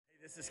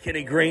This is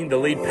Kenny Green, the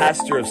lead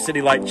pastor of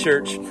City Light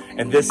Church,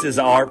 and this is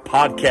our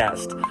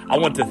podcast. I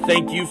want to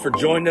thank you for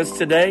joining us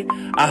today.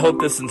 I hope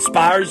this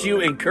inspires you,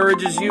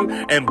 encourages you,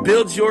 and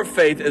builds your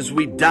faith as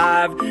we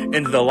dive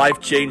into the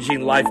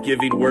life-changing,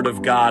 life-giving Word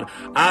of God.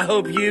 I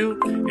hope you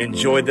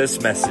enjoy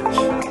this message. I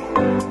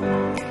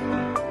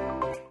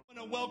want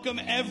to welcome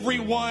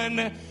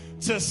everyone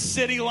to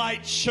City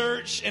Light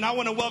Church, and I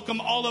want to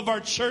welcome all of our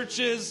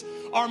churches,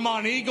 our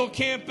Monteagle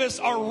campus,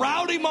 our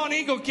rowdy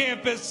Monteagle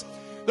campus.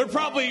 They're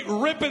probably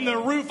ripping the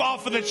roof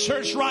off of the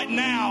church right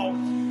now,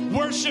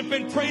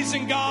 worshiping,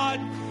 praising God.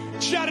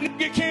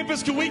 Chattanooga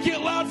campus, can we get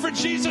loud for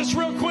Jesus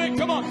real quick?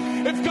 Come on.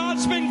 If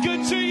God's been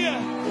good to you,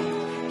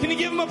 can you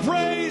give him a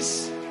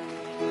praise?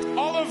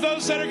 All of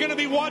those that are going to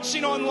be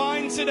watching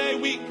online today,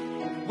 we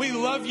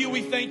love you.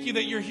 We thank you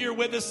that you're here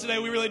with us today.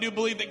 We really do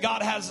believe that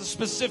God has a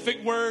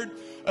specific word,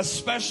 a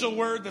special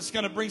word that's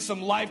going to bring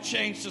some life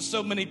change to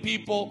so many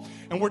people.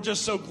 And we're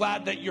just so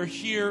glad that you're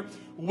here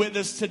with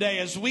us today.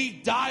 As we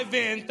dive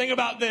in, think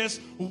about this,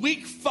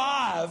 week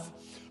 5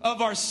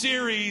 of our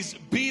series,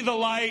 Be the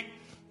Light,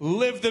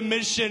 Live the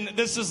Mission.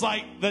 This is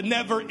like the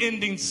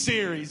never-ending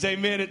series.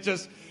 Amen. It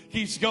just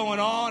keeps going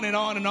on and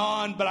on and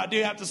on. But I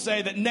do have to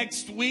say that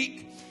next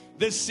week,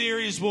 this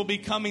series will be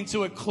coming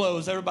to a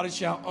close. Everybody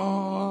shout,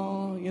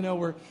 oh, you know,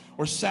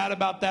 we're sad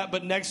about that.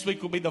 But next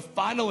week will be the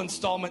final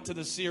installment to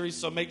the series.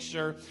 So make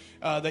sure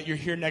that you're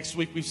here next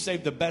week. We've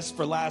saved the best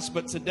for last.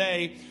 But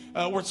today,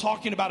 we're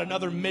talking about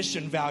another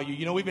mission value.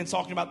 You know, we've been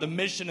talking about the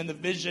mission and the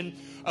vision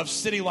of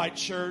City Light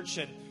Church.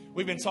 And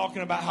we've been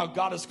talking about how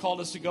God has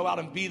called us to go out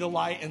and be the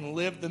light and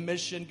live the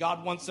mission.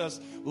 God wants us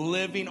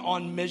living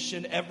on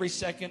mission every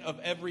second of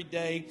every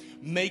day,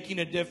 making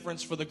a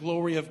difference for the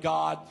glory of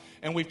God.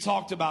 And we've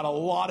talked about a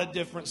lot of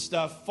different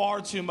stuff, far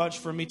too much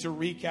for me to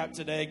recap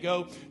today.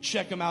 Go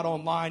check them out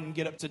online and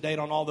get up to date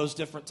on all those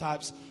different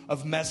types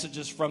of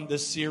messages from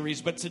this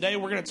series. But today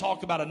we're going to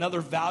talk about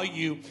another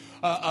value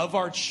of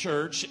our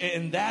church,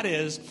 and that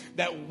is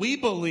that we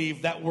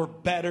believe that we're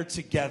better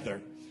together.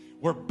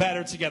 We're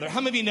better together. How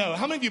many of you know?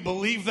 How many of you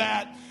believe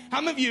that? How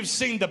many of you have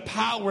seen the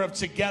power of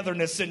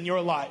togetherness in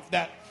your life?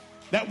 That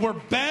we're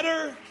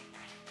better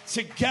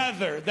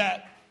together.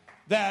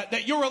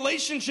 That your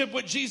relationship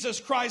with Jesus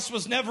Christ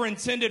was never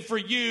intended for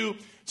you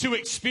to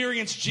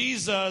experience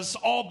Jesus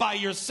all by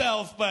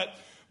yourself. But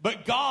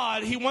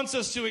God, he wants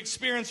us to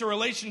experience a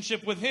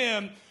relationship with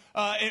him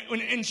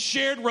in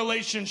shared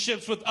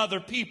relationships with other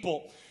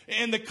people.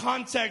 In the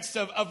context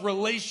of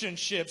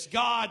relationships,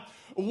 God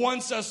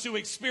wants us to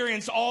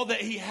experience all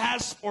that he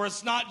has for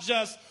us, not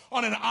just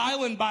on an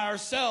island by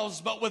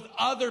ourselves, but with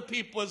other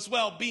people as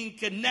well, being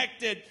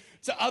connected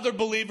to other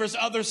believers,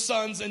 other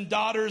sons and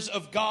daughters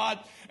of God.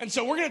 And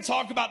so we're going to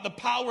talk about the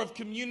power of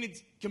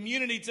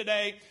community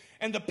today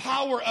and the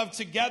power of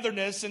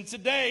togetherness. And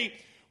today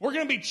we're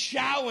going to be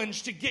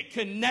challenged to get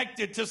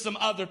connected to some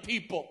other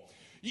people.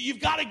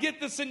 You've got to get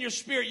this in your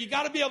spirit. You've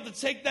got to be able to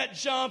take that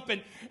jump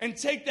and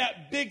take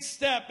that big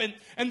step.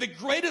 And the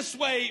greatest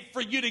way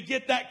for you to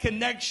get that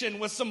connection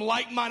with some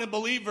like-minded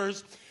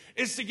believers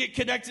is to get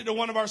connected to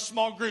one of our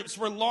small groups.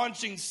 We're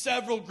launching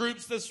several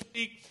groups this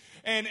week.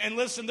 And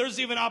listen, there's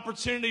even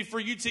opportunity for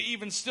you to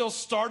even still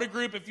start a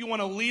group if you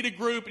want to lead a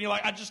group and you're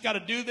like, I just got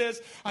to do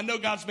this. I know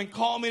God's been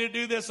calling me to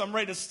do this. I'm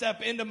ready to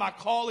step into my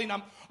calling.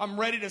 I'm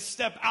ready to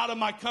step out of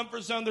my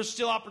comfort zone. There's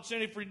still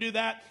opportunity for you to do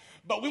that.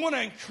 But we want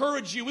to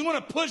encourage you. We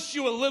want to push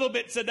you a little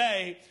bit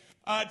today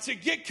to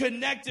get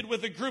connected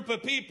with a group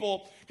of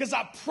people, because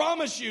I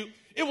promise you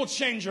it will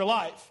change your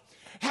life.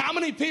 How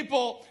many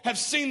people have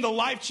seen the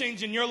life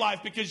change in your life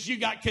because you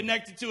got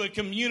connected to a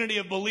community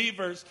of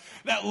believers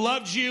that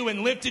loved you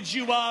and lifted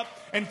you up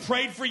and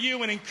prayed for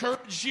you and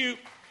encouraged you?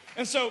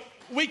 And so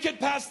we could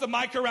pass the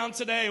mic around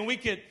today and we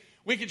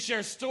could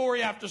share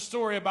story after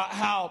story about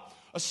how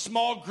a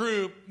small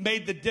group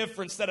made the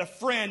difference, that a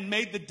friend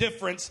made the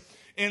difference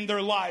in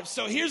their lives.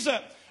 So here's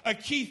a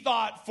key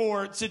thought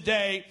for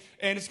today,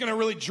 and it's going to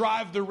really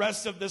drive the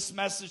rest of this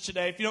message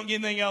today. If you don't get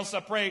anything else, I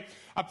pray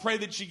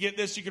that you get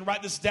this. You can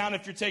write this down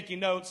if you're taking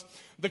notes.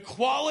 The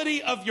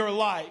quality of your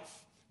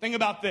life, think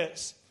about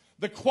this.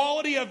 The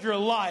quality of your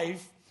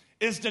life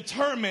is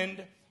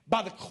determined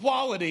by the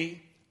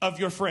quality of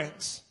your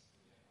friends.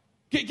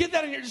 Get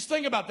that in here. Just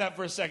think about that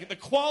for a second. The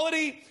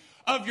quality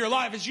of your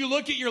life. As you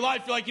look at your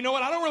life, you're like, you know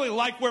what? I don't really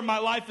like where my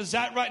life is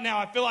at right now.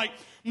 I feel like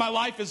my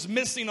life is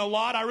missing a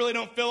lot. I really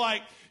don't feel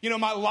like,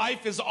 my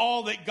life is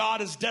all that God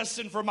is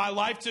destined for my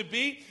life to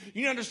be.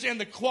 You understand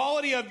the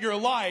quality of your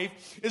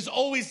life is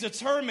always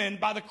determined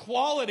by the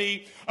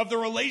quality of the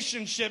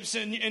relationships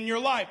in your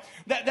life.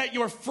 That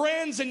your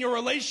friends and your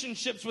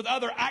relationships with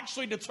others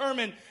actually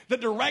determine the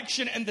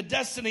direction and the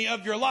destiny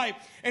of your life.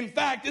 In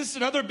fact, this is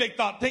another big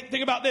thought.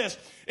 Think about this.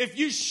 If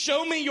you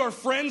show me your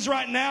friends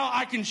right now,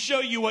 I can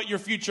show you what your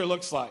future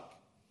looks like.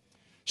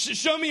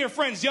 Show me your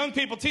friends, young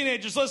people,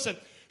 teenagers, listen.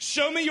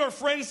 Show me your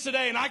friends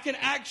today, and I can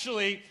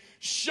actually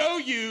show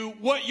you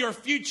what your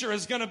future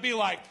is going to be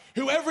like.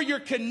 Whoever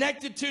you're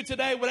connected to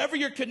today, whatever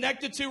you're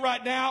connected to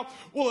right now,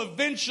 will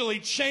eventually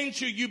change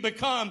who you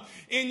become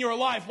in your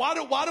life.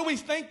 Why do we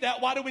think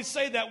that? Why do we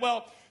say that?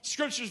 Well,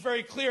 Scripture is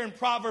very clear in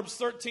Proverbs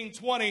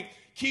 13:20.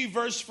 Key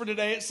verse for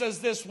today. It says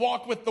this: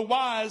 walk with the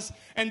wise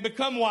and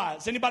become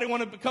wise. Anybody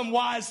want to become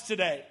wise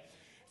today?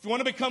 If you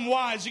want to become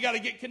wise, you got to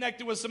get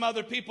connected with some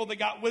other people that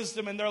got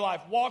wisdom in their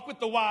life. Walk with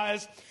the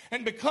wise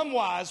and become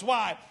wise.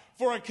 Why?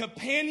 For a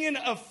companion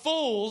of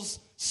fools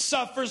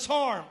suffers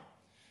harm.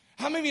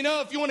 How many of you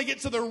know if you want to get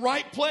to the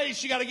right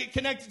place, you got to get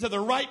connected to the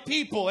right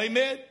people?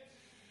 Amen?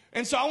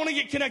 And so I want to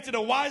get connected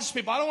to wise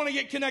people. I don't want to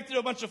get connected to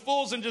a bunch of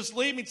fools and just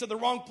lead me to the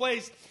wrong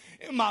place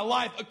in my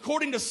life.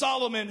 According to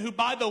Solomon, who,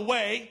 by the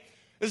way,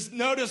 is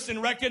noticed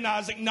and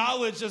recognized,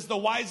 acknowledged as the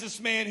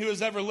wisest man who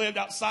has ever lived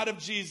outside of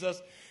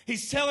Jesus,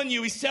 he's telling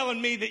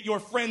me that your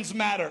friends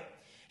matter.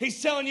 He's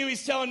telling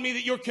me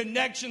that your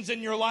connections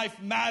in your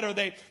life matter.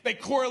 They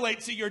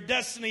correlate to your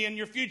destiny and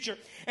your future.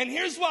 And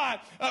here's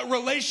why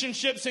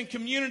relationships and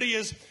community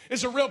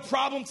is a real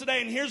problem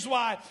today. And here's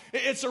why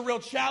it's a real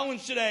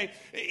challenge today.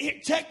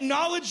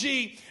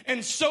 Technology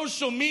and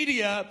social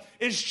media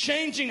is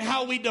changing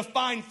how we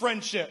define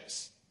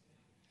friendships.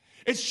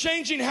 It's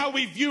changing how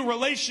we view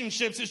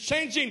relationships. It's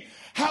changing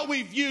how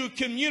we view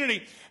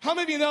community. How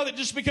many of you know that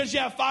just because you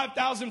have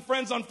 5,000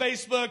 friends on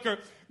Facebook, or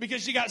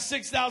because you got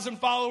 6,000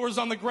 followers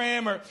on the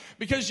gram, or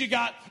because you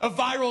got a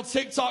viral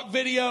TikTok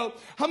video,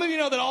 how many of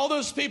you know that all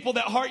those people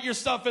that heart your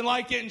stuff and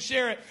like it and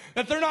share it,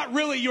 that they're not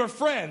really your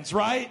friends,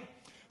 right?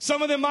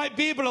 Some of them might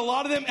be, but a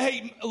lot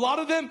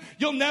of them,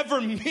 you'll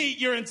never meet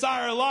your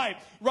entire life,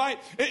 right?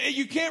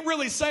 You can't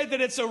really say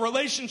that it's a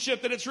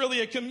relationship, that it's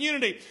really a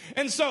community.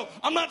 And so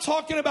I'm not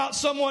talking about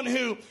someone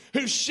who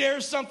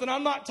shares something.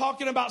 I'm not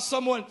talking about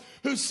someone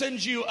who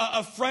sends you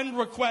a friend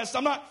request.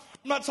 I'm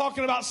not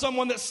talking about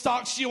someone that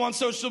stalks you on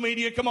social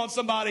media. Come on,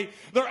 somebody.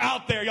 They're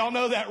out there. Y'all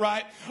know that,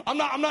 right? I'm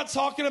not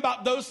talking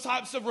about those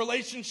types of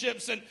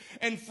relationships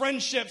and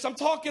friendships. I'm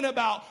talking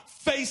about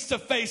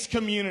face-to-face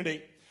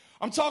community.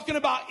 I'm talking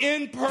about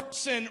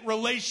in-person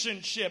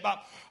relationship.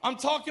 I'm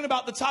talking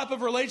about the type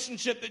of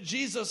relationship that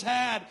Jesus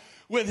had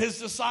with his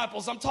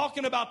disciples. I'm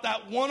talking about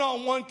that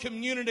one-on-one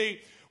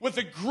community with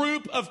a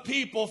group of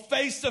people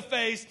face to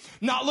face,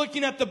 not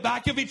looking at the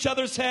back of each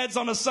other's heads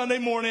on a Sunday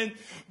morning,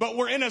 but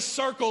we're in a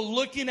circle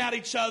looking at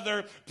each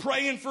other,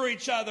 praying for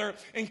each other,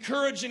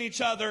 encouraging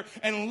each other,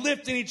 and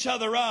lifting each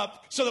other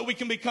up so that we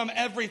can become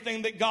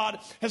everything that God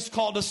has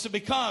called us to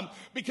become.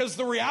 Because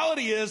the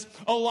reality is,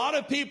 a lot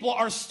of people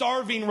are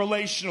starving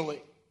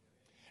relationally.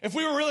 If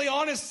we were really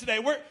honest today,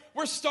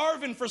 we're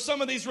starving for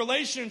some of these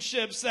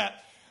relationships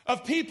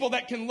of people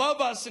that can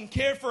love us and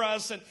care for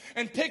us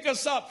and pick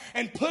us up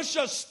and push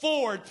us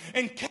forward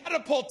and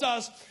catapult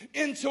us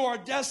into our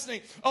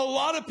destiny. A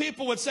lot of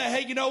people would say,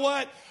 hey, you know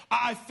what?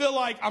 I feel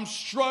like I'm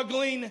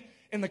struggling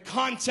in the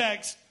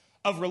context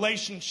of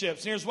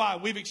relationships. And here's why.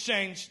 We've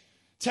exchanged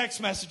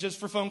text messages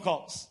for phone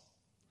calls.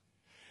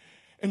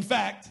 In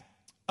fact,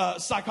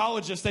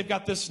 psychologists, they've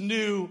got this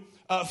new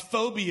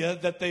phobia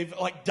that they've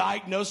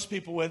diagnosed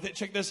people with.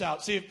 Check this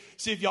out. See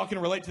if y'all can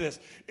relate to this.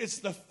 It's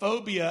the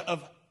phobia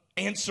of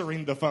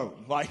answering the phone,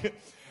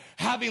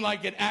 having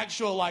an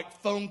actual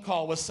phone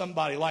call with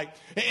somebody.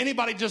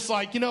 Anybody just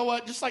you know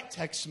what, just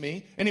text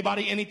me. Any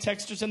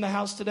texters in the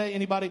house today?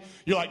 Anybody?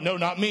 You're like, no,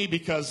 not me,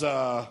 because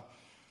I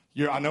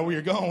know where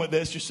you're going with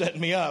this. You're setting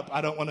me up.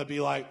 I don't want to be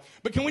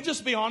but can we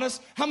just be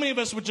honest? How many of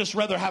us would just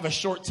rather have a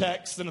short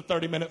text than a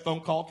 30-minute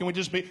phone call? Can we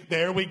just be,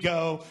 there we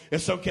go.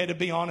 It's okay to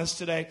be honest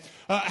today.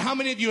 How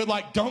many of you would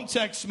don't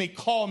text me,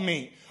 call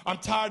me? I'm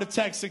tired of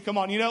texting. Come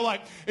on. You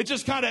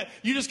just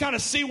kind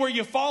of see where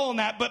you fall on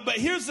that. But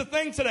here's the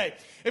thing today.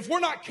 If we're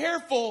not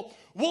careful,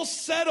 we'll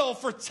settle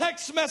for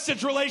text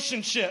message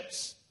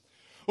relationships.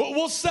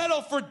 We'll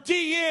settle for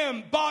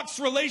DM box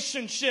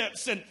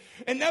relationships and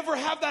never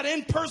have that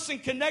in-person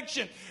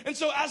connection. And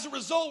so as a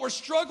result, we're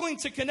struggling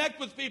to connect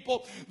with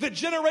people. The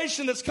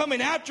generation that's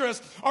coming after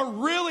us are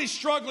really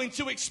struggling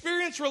to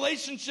experience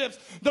relationships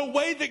the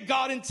way that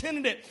God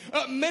intended it.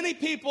 Many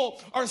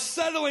people are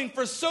settling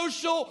for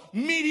social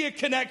media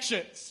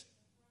connections.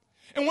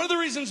 And one of the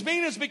reasons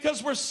being is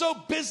because we're so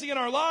busy in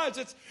our lives.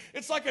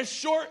 It's like a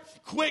short,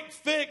 quick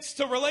fix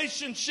to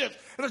relationships.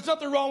 And there's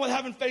nothing wrong with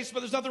having Facebook.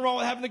 There's nothing wrong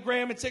with having the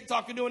gram and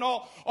TikTok and doing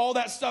all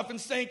that stuff and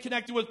staying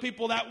connected with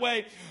people that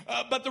way.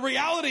 But the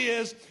reality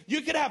is,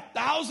 you could have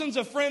thousands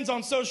of friends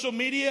on social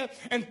media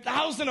and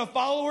thousands of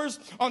followers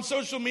on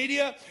social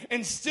media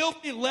and still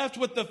be left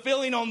with the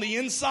feeling on the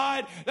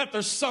inside that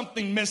there's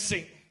something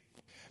missing,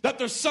 that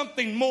there's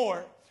something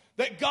more.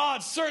 That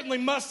God certainly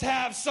must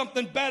have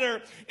something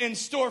better in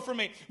store for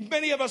me.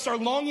 Many of us are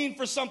longing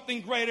for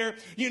something greater.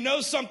 You know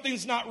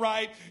something's not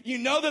right. You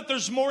know that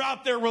there's more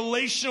out there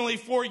relationally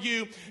for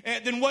you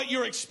than what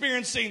you're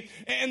experiencing.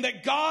 And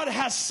that God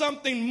has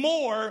something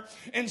more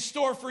in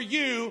store for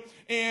you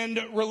in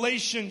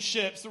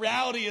relationships. The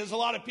reality is a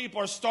lot of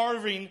people are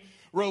starving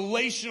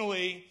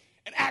relationally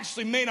and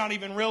actually may not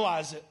even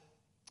realize it.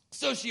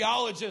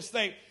 Sociologists,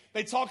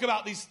 they talk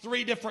about these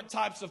three different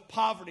types of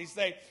poverties.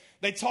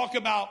 they talk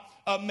about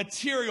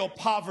material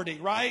poverty,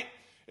 right?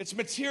 It's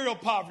material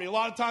poverty. A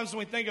lot of times when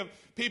we think of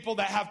people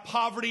that have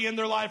poverty in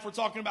their life, we're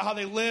talking about how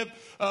they live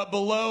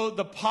below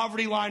the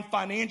poverty line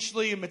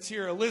financially and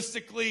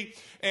materialistically.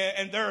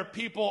 And there are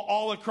people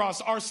all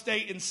across our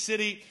state and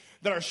city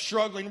that are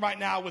struggling right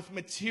now with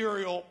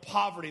material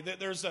poverty.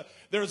 There's a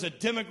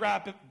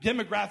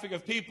demographic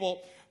of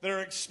people that are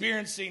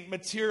experiencing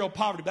material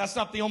poverty. But that's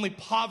not the only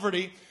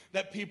poverty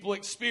that people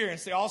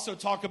experience. They also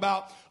talk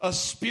about a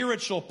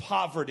spiritual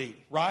poverty,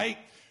 right?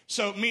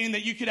 So meaning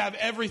that you could have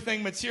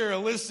everything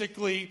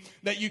materialistically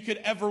that you could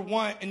ever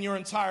want in your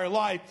entire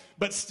life,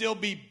 but still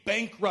be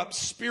bankrupt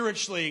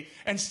spiritually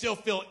and still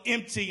feel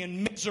empty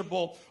and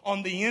miserable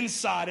on the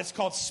inside. It's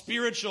called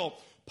spiritual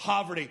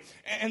poverty.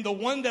 And the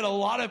one that a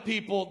lot of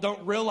people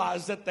don't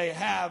realize that they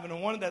have, and the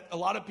one that a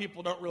lot of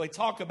people don't really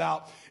talk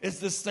about, is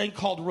this thing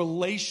called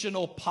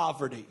relational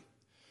poverty.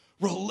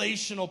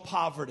 Relational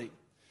poverty.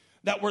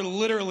 That we're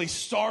literally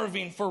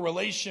starving for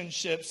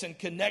relationships and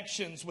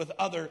connections with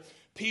other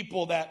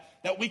people, that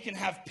we can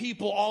have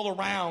people all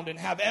around and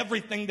have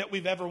everything that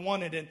we've ever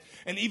wanted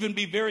and even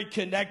be very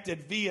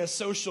connected via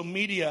social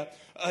media,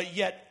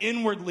 yet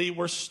inwardly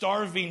we're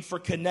starving for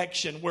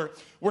connection.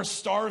 We're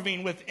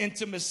starving with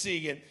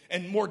intimacy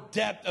and more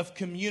depth of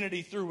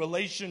community through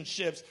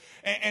relationships.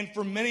 And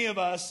for many of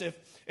us,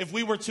 if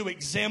we were to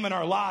examine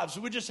our lives,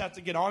 we would just have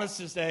to get honest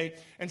today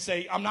and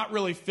say, I'm not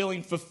really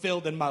feeling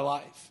fulfilled in my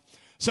life.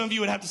 Some of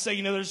you would have to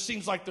say, there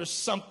seems like there's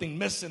something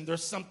missing.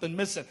 There's something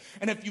missing.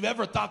 And if you've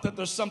ever thought that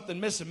there's something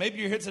missing, maybe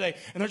you're here today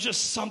and there's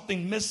just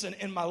something missing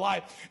in my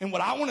life. And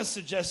what I want to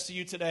suggest to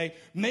you today,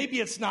 maybe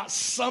it's not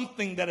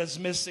something that is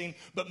missing,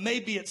 but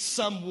maybe it's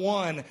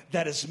someone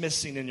that is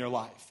missing in your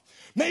life.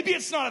 Maybe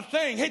it's not a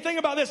thing. Hey, think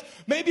about this.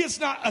 Maybe it's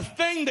not a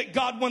thing that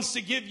God wants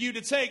to give you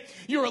to take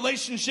your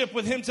relationship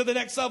with Him to the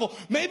next level.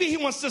 Maybe He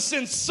wants to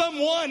send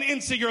someone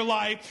into your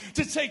life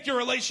to take your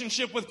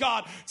relationship with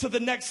God to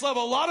the next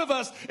level. A lot of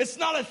us, it's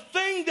not a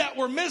thing that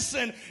we're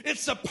missing.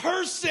 It's a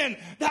person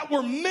that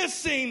we're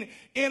missing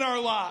in our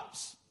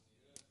lives.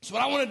 So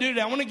what I want to do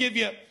today, I want to give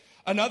you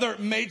another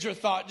major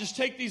thought. Just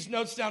take these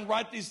notes down,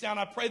 write these down.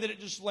 I pray that it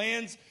just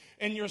lands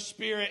in your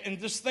spirit. And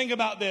just think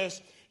about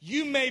this.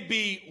 You may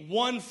be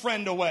one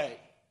friend away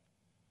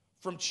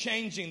from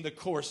changing the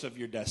course of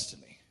your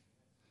destiny.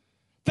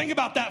 Think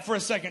about that for a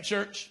second,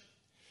 church.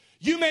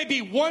 You may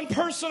be one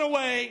person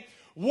away,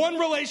 one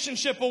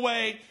relationship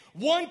away,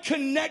 one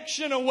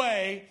connection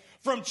away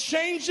from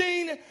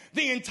changing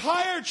the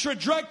entire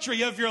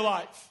trajectory of your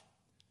life.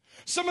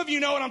 Some of you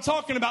know what I'm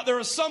talking about. There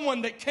was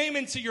someone that came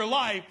into your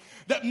life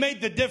that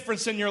made the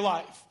difference in your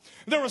life.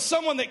 There was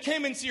someone that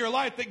came into your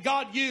life that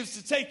God used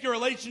to take your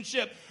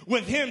relationship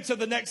with Him to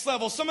the next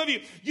level. Some of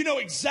you, you know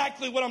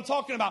exactly what I'm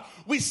talking about.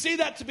 We see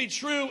that to be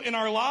true in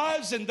our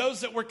lives and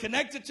those that we're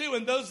connected to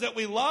and those that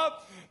we love.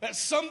 That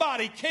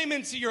somebody came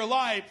into your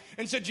life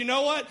and said, you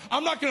know what?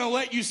 I'm not going to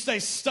let you stay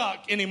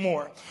stuck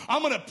anymore.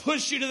 I'm going to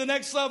push you to the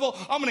next level.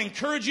 I'm going to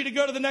encourage you to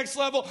go to the next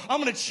level.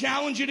 I'm going to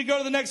challenge you to go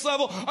to the next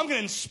level. I'm going to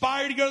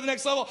inspire you to go to the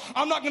next level.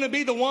 I'm not going to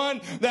be the one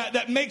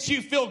that makes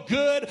you feel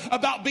good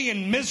about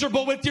being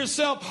miserable with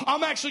yourself.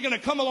 I'm actually going to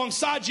come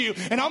alongside you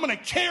and I'm going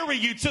to carry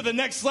you to the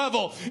next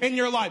level in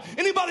your life.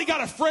 Anybody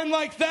got a friend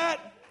like that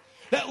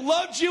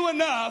loved you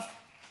enough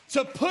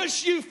to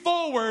push you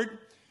forward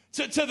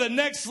to the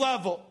next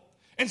level?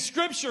 In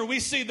Scripture, we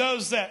see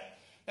those that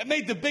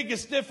made the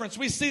biggest difference.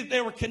 We see that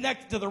they were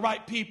connected to the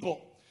right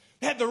people.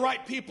 They had the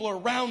right people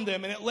around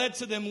them, and it led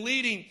to them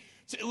leading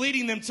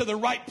them to the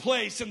right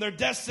place in their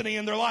destiny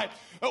in their life.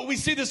 We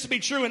see this to be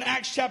true in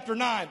Acts chapter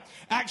 9.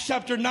 Acts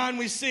chapter 9,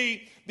 we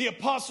see the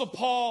Apostle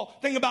Paul,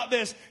 think about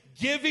this,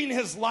 giving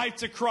his life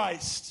to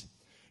Christ.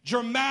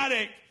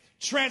 Dramatic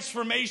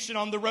transformation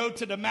on the road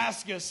to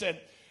Damascus.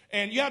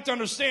 And you have to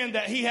understand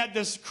that he had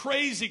this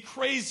crazy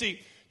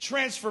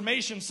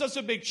transformation, such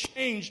a big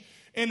change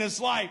in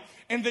his life.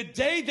 And the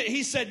day that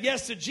he said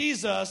yes to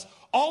Jesus,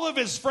 all of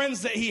his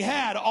friends that he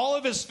had, all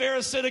of his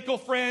Pharisaical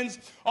friends,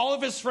 all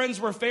of his friends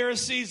were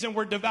Pharisees and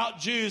were devout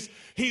Jews.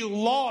 He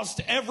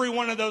lost every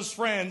one of those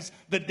friends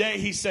the day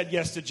he said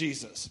yes to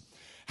Jesus.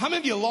 How many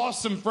of you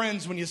lost some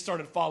friends when you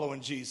started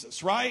following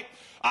Jesus, right?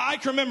 I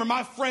can remember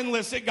my friend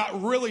list, it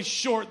got really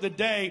short the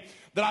day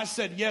that I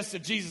said yes to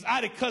Jesus. I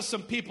had to cut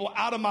some people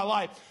out of my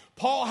life.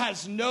 Paul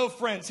has no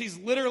friends. He's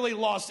literally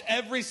lost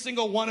every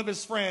single one of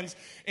his friends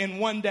in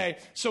one day.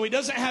 So he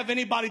doesn't have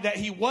anybody that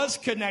he was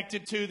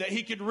connected to that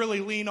he could really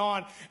lean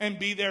on and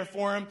be there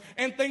for him.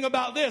 And think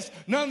about this.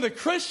 None of the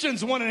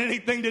Christians wanted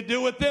anything to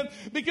do with him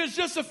because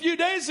just a few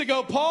days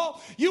ago,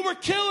 Paul, you were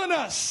killing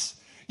us.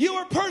 You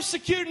were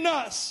persecuting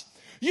us.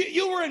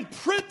 You were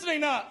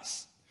imprisoning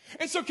us.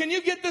 And so can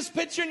you get this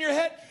picture in your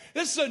head?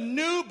 This is a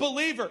new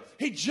believer.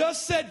 He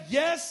just said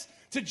yes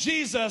to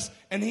Jesus,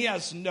 and he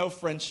has no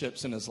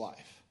friendships in his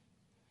life.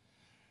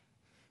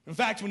 In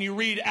fact, when you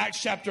read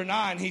Acts chapter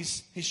 9,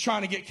 he's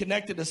trying to get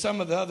connected to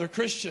some of the other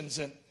Christians,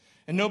 and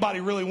And nobody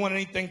really wanted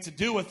anything to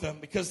do with him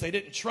because they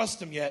didn't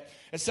trust him yet.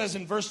 It says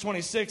in verse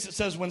 26, it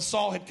says, when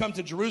Saul had come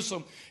to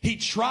Jerusalem, he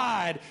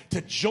tried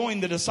to join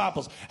the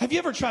disciples. Have you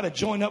ever tried to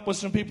join up with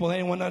some people and they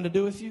didn't want nothing to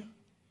do with you?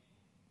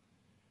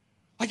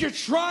 Like you're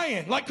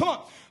trying. Like, come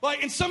on.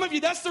 Like, and some of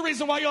you, that's the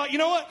reason why you're like, you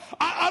know what?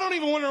 I don't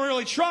even want to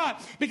really try.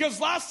 Because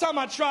last time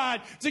I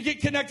tried to get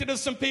connected to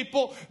some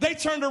people, they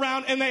turned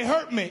around and they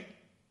hurt me.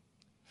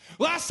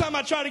 Last time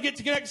I tried to get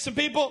to connect to some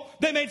people,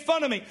 they made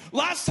fun of me.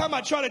 Last time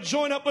I tried to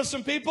join up with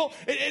some people,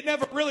 it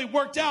never really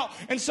worked out.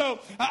 And so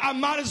I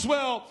might as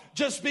well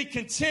just be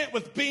content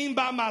with being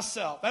by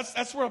myself.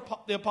 That's where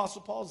the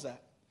Apostle Paul's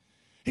at.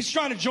 He's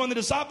trying to join the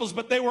disciples,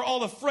 but they were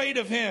all afraid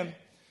of him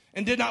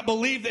and did not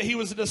believe that he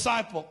was a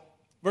disciple.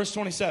 Verse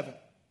 27.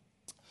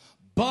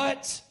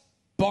 But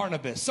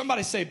Barnabas.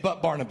 Somebody say,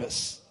 but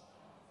Barnabas.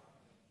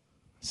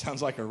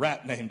 Sounds like a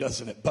rap name,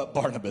 doesn't it? But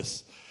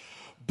Barnabas.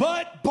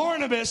 But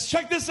Barnabas,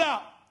 check this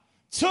out,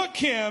 took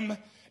him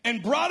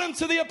and brought him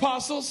to the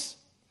apostles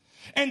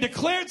and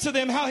declared to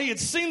them how he had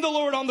seen the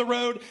Lord on the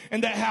road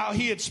and that how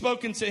he had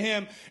spoken to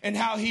him and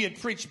how he had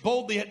preached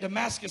boldly at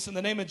Damascus in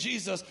the name of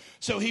Jesus.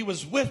 So he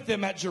was with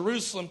them at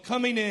Jerusalem,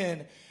 coming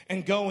in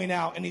and going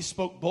out. And he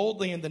spoke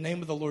boldly in the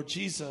name of the Lord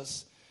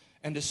Jesus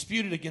and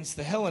disputed against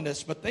the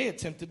Hellenists, but they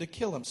attempted to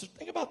kill him. So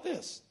think about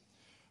this.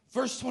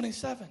 Verse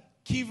 27,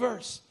 key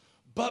verse.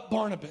 But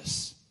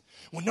Barnabas,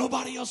 when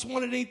nobody else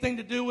wanted anything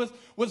to do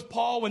with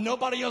Paul, when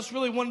nobody else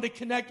really wanted to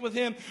connect with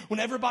him, when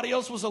everybody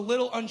else was a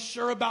little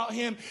unsure about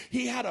him,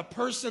 he had a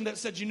person that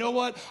said, you know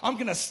what, I'm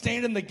going to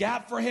stand in the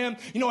gap for him.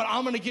 You know what,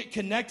 I'm going to get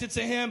connected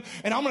to him,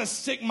 and I'm going to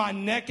stick my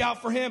neck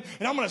out for him,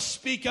 and I'm going to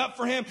speak up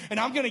for him, and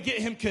I'm going to get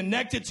him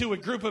connected to a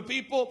group of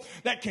people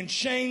that can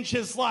change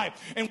his life.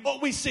 And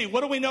what we see,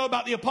 what do we know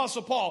about the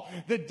Apostle Paul?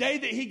 The day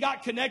that he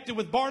got connected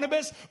with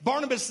Barnabas,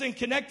 Barnabas then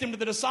connected him to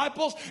the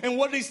disciples, and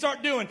what did he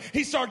start doing?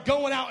 He started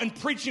going out and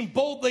preaching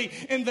boldly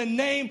in the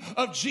name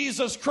of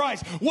Jesus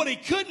Christ. What he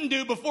couldn't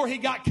do before he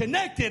got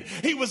connected,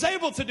 he was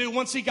able to do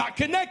once he got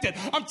connected.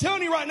 I'm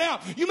telling you right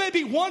now, you may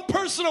be one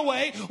person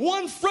away,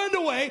 one friend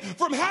away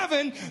from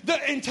having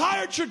the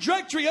entire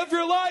trajectory of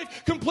your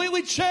life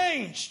completely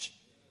changed.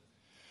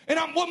 And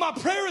what my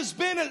prayer has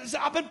been is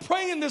I've been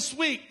praying this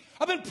week,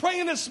 I've been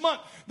praying this month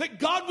that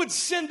God would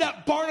send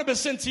that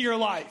Barnabas into your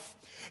life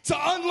to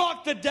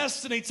unlock the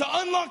destiny, to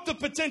unlock the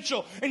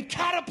potential, and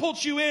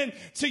catapult you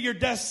into your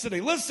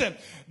destiny. Listen,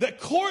 the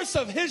course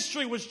of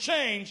history was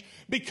changed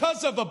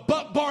because of a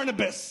but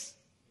Barnabas.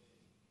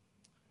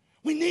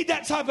 We need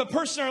that type of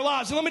person in our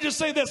lives. And let me just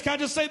say this. Can I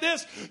just say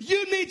this?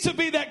 You need to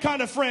be that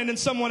kind of friend in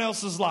someone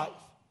else's life.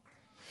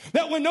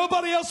 That when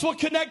nobody else will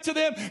connect to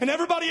them and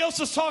everybody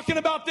else is talking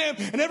about them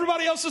and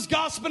everybody else is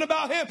gossiping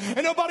about him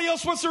and nobody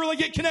else wants to really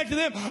get connected to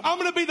them, I'm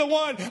going to be the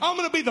one, I'm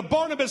going to be the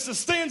Barnabas that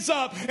stands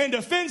up and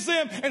defends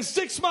them and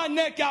sticks my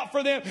neck out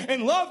for them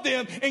and love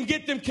them and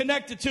get them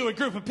connected to a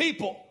group of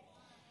people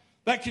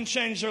that can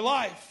change their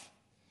life.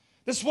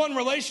 This one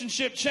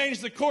relationship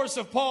changed the course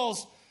of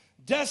Paul's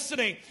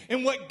destiny.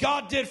 And what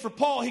God did for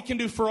Paul, he can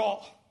do for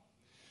all.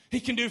 He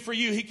can do for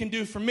you. He can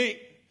do for me.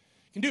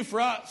 He can do for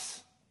us.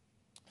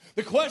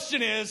 The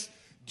question is,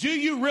 do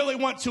you really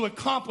want to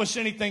accomplish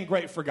anything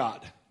great for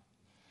God?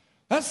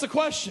 That's the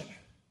question.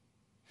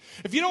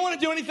 If you don't want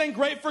to do anything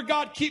great for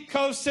God, keep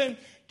coasting,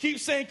 keep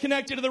staying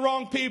connected to the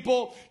wrong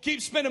people,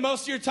 keep spending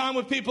most of your time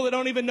with people that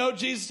don't even know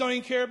Jesus, don't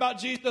even care about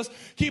Jesus,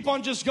 keep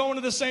on just going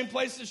to the same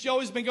places you've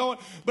always been going.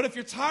 But if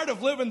you're tired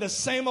of living the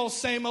same old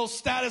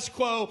status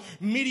quo,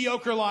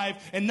 mediocre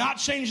life and not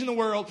changing the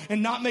world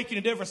and not making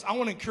a difference, I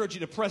want to encourage you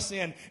to press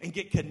in and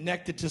get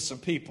connected to some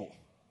people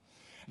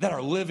that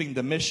are living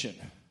the mission,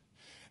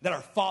 that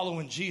are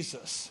following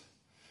Jesus,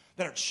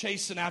 that are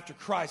chasing after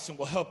Christ and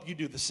will help you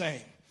do the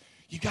same.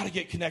 You got to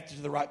get connected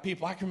to the right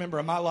people. I can remember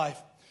in my life,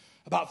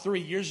 about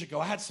 3 years ago,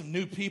 I had some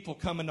new people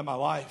come into my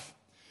life.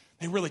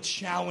 They really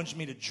challenged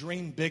me to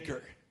dream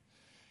bigger.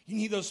 You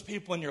need those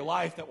people in your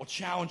life that will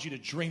challenge you to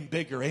dream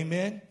bigger,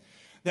 amen?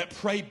 That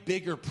pray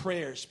bigger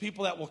prayers,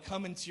 people that will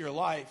come into your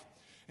life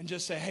and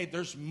just say, hey,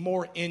 there's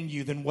more in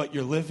you than what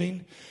you're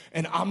living.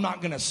 And I'm not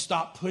going to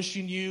stop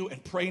pushing you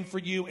and praying for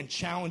you and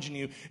challenging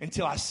you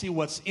until I see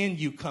what's in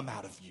you come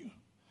out of you.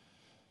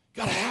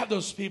 Got to have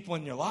those people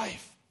in your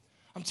life.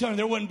 I'm telling you,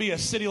 there wouldn't be a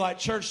City Light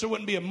Church. There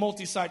wouldn't be a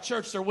multi-site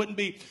church. There wouldn't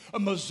be a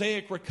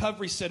Mosaic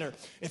Recovery Center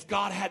if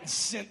God hadn't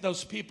sent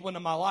those people into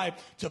my life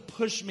to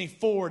push me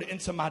forward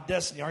into my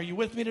destiny. Are you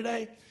with me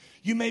today?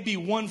 You may be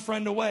one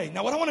friend away.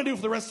 Now, what I want to do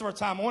for the rest of our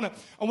time, I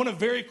want to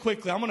very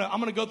quickly, I'm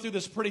going to go through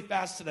this pretty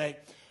fast today.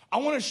 I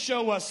want to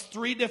show us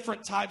 3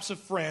 different types of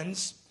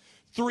friends,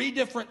 3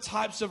 different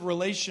types of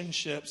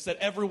relationships that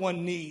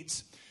everyone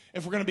needs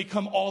if we're going to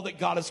become all that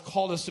God has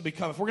called us to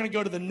become, if we're going to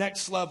go to the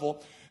next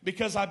level.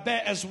 Because I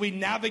bet as we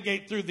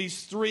navigate through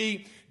these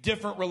 3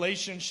 different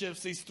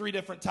relationships, these 3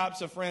 different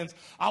types of friends,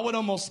 I would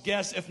almost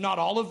guess if not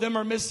all of them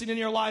are missing in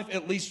your life,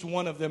 at least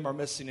one of them are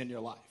missing in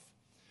your life.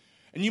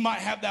 And you might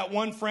have that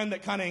one friend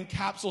that kind of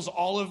encapsulates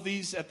all of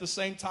these at the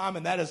same time,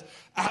 and that is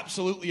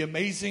absolutely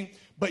amazing.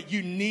 But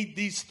you need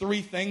these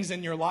three things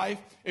in your life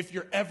if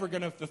you're ever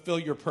going to fulfill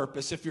your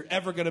purpose, if you're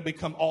ever going to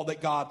become all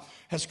that God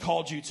has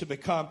called you to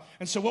become.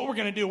 And so what we're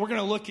going to do, we're going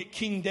to look at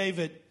King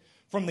David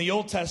from the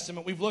Old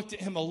Testament. We've looked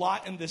at him a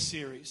lot in this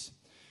series.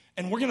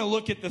 And we're going to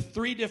look at the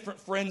three different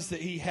friends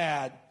that he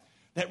had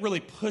that really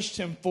pushed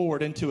him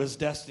forward into his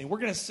destiny. We're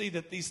going to see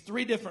that these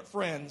three different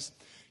friends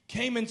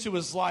came into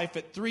his life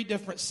at three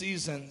different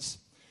seasons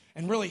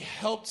and really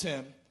helped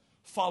him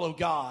follow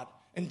God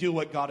and do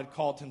what God had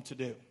called him to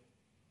do.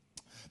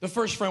 The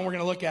first friend we're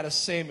going to look at is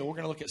Samuel. We're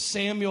going to look at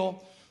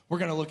Samuel, we're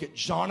going to look at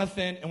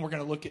Jonathan, and we're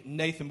going to look at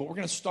Nathan. But we're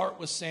going to start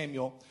with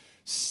Samuel.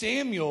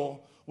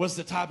 Samuel was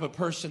the type of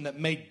person that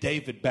made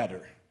David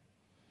better.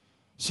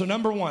 So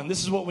number one,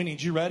 this is what we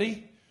need. You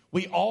ready?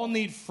 We all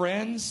need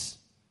friends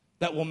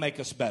that will make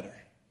us better.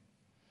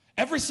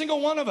 Every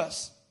single one of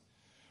us.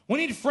 We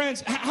need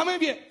friends. How many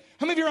of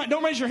you,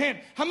 don't raise your hand.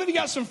 How many of you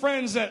got some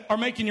friends that are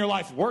making your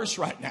life worse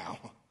right now?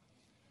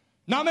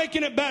 Not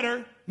making it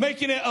better,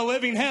 making it a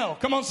living hell.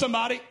 Come on,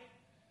 somebody.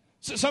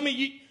 So some of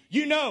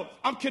you know,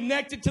 I'm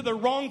connected to the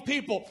wrong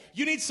people.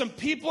 You need some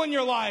people in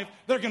your life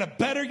that are going to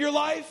better your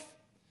life.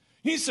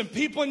 You need some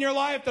people in your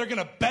life that are going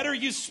to better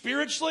you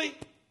spiritually.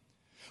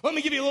 Let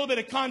me give you a little bit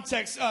of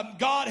context.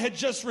 God had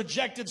just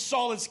rejected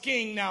Saul as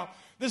king. Now,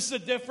 this is a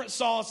different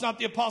Saul. It's not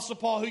the Apostle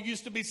Paul who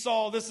used to be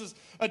Saul. This is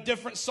a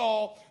different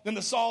Saul than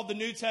the Saul of the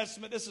New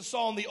Testament. This is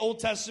Saul in the Old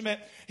Testament.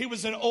 He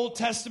was an Old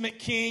Testament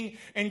king,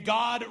 and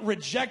God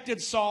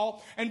rejected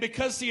Saul. And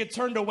because he had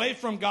turned away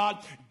from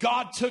God,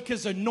 God took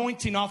his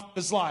anointing off of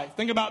his life.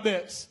 Think about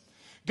this.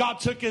 God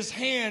took his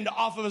hand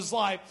off of his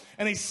life,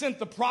 and he sent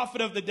the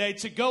prophet of the day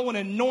to go and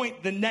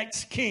anoint the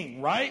next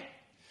king, right?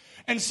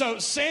 And so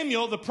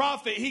Samuel, the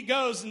prophet, he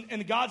goes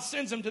and God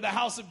sends him to the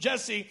house of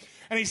Jesse,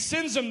 and he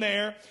sends him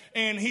there,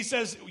 and he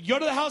says, go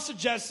to the house of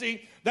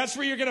Jesse. That's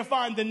where you're going to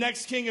find the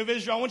next king of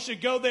Israel. I want you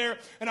to go there,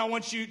 and I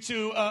want you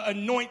to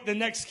anoint the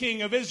next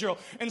king of Israel.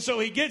 And so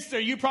he gets there.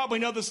 You probably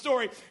know the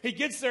story. He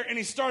gets there, and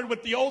he started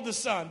with the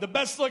oldest son, the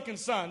best-looking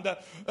son,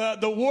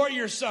 the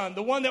warrior son,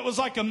 the one that was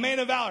like a man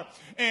of valor.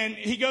 And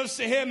he goes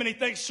to him, and he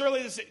thinks,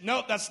 surely this is it.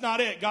 No, that's not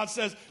it. God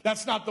says,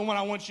 that's not the one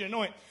I want you to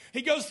anoint.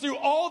 He goes through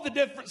all the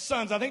different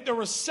sons. I think there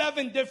were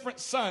 7 different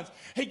sons.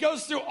 He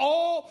goes through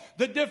all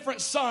the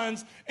different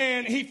sons,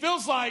 and he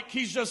feels like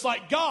he's just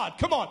like, God,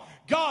 come on.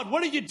 God,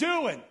 what are you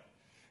doing?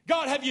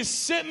 God, have you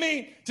sent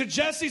me to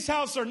Jesse's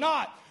house or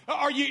not?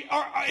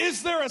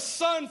 Is there a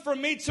son for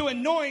me to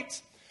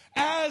anoint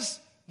as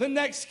the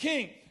next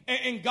king?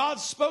 And God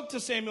spoke to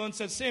Samuel and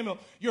said, Samuel,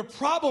 your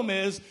problem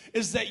is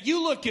that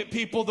you look at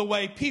people the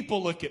way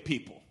people look at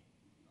people.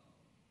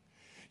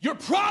 Your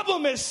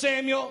problem is,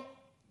 Samuel,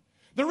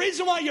 the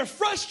reason why you're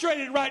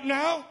frustrated right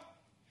now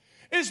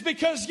is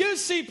because you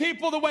see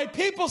people the way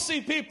people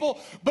see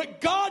people,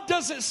 but God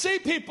doesn't see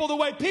people the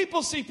way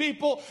people see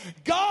people.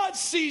 God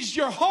sees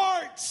your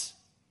heart.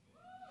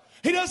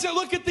 He doesn't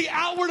look at the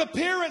outward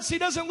appearance. He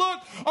doesn't look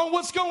on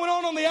what's going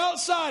on the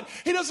outside.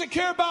 He doesn't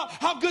care about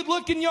how good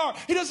looking you are.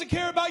 He doesn't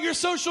care about your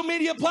social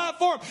media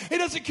platform. He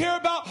doesn't care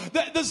about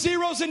the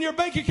zeros in your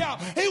bank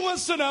account. He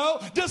wants to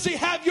know, does he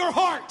have your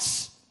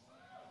hearts?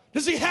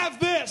 Does he have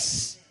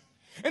this?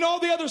 And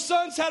all the other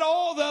sons had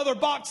all the other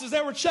boxes.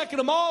 They were checking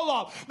them all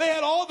off. They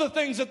had all the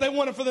things that they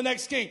wanted for the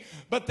next king.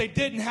 But they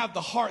didn't have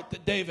the heart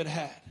that David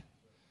had.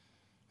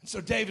 And so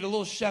David, a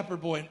little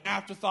shepherd boy, an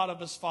afterthought of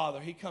his father,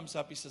 he comes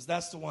up. He says,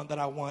 that's the one that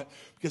I want,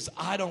 because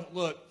I don't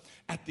look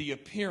at the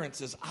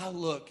appearances. I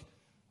look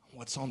at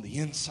what's on the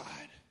inside.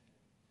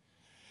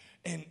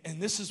 And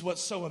this is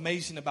what's so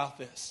amazing about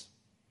this.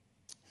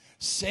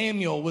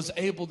 Samuel was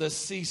able to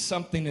see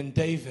something in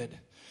David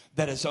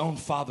that his own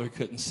father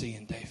couldn't see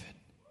in David.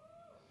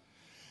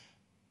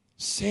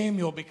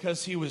 Samuel,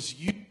 because he was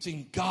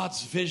using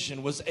God's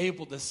vision, was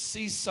able to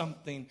see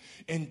something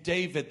in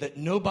David that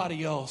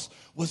nobody else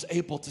was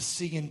able to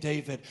see in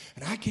David.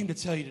 And I came to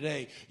tell you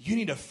today, you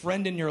need a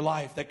friend in your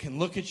life that can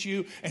look at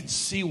you and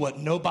see what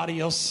nobody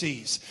else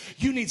sees.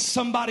 You need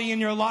somebody in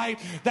your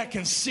life that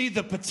can see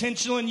the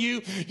potential in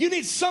you. You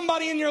need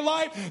somebody in your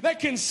life that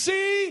can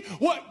see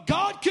what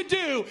God could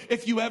do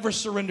if you ever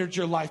surrendered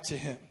your life to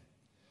him.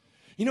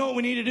 You know what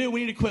we need to do?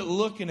 We need to quit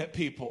looking at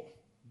people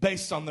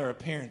based on their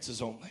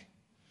appearances only.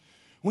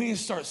 We need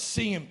to start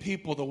seeing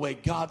people the way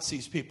God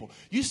sees people.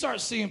 You start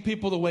seeing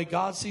people the way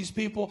God sees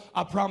people,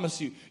 I promise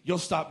you, you'll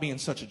stop being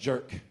such a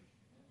jerk.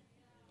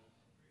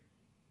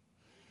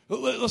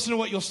 Listen to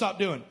what you'll stop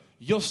doing.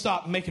 You'll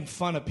stop making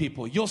fun of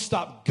people. You'll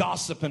stop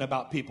gossiping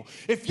about people.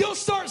 If you'll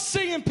start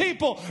seeing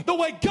people the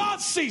way God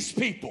sees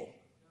people,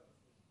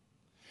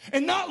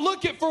 and not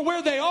look at for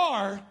where they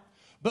are,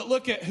 but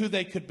look at who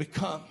they could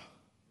become.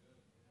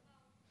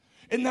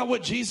 Isn't that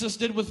what Jesus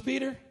did with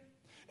Peter?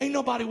 Ain't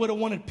nobody would have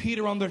wanted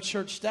Peter on their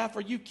church staff.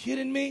 Are you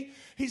kidding me?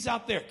 He's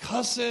out there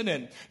cussing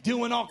and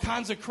doing all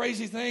kinds of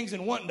crazy things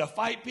and wanting to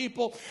fight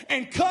people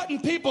and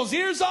cutting people's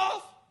ears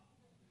off.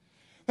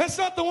 That's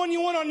not the one you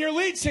want on your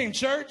lead team,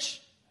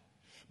 church.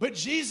 But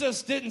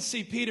Jesus didn't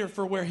see Peter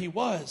for where he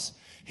was.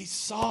 He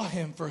saw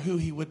him for who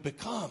he would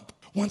become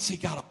once he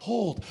got a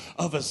hold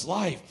of his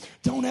life.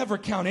 Don't ever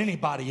count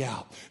anybody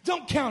out.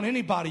 Don't count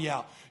anybody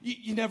out.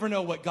 You never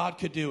know what God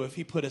could do if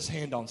he put his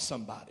hand on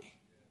somebody,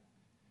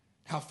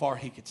 how far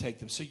he could take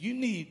them. So you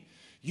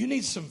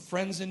need some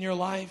friends in your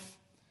life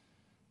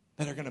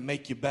that are going to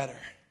make you better.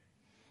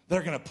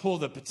 They're going to pull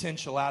the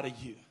potential out of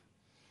you.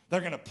 They're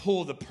going to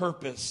pull the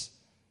purpose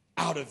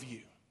out of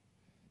you.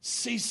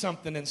 See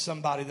something in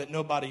somebody that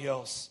nobody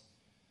else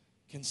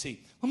can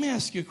see. Let me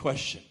ask you a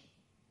question.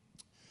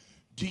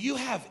 Do you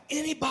have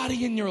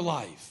anybody in your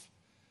life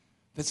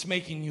that's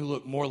making you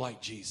look more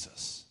like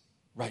Jesus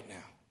right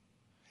now?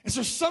 Is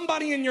there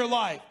somebody in your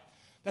life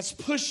that's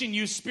pushing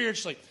you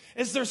spiritually?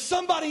 Is there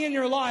somebody in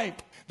your life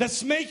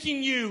that's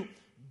making you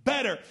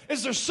better?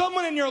 Is there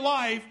someone in your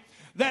life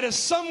that is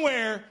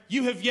somewhere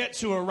you have yet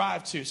to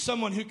arrive to?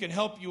 Someone who can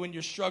help you when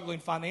you're struggling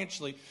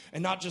financially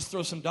and not just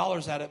throw some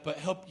dollars at it, but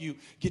help you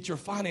get your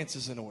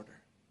finances in order.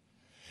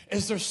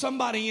 Is there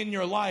somebody in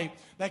your life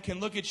that can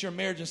look at your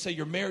marriage and say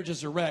your marriage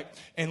is a wreck?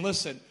 And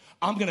listen,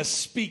 I'm going to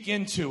speak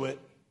into it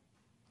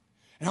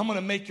and I'm going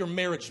to make your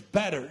marriage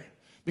better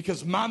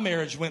because my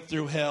marriage went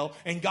through hell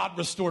and God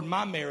restored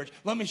my marriage.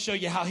 Let me show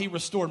you how he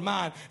restored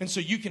mine, and so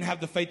you can have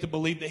the faith to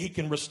believe that he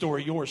can restore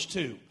yours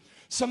too.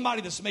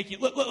 Somebody that's making,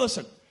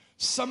 listen,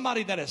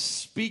 somebody that is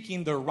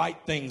speaking the right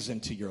things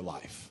into your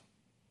life.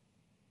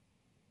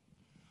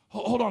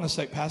 Hold on a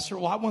sec, Pastor.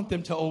 Well, I want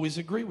them to always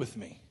agree with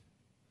me.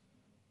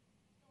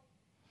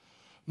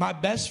 My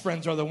best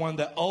friends are the ones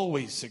that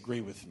always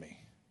agree with me.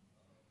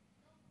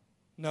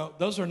 No,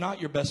 those are not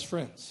your best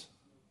friends.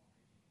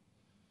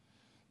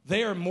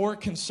 They are more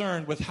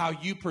concerned with how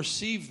you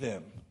perceive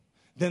them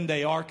than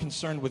they are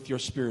concerned with your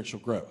spiritual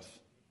growth.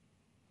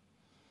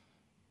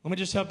 Let me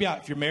just help you out.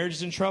 If your marriage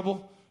is in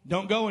trouble,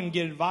 don't go and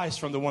get advice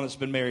from the one that's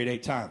been married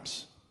 8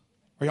 times.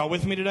 Are y'all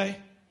with me today?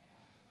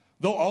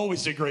 They'll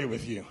always agree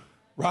with you,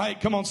 right?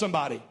 Come on,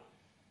 somebody.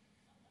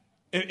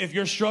 If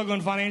you're struggling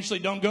financially,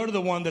 don't go to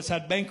the one that's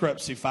had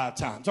bankruptcy 5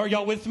 times. Are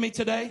y'all with me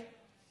today?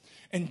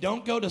 And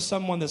don't go to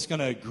someone that's going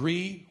to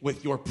agree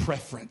with your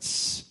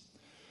preference,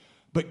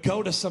 but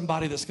go to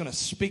somebody that's going to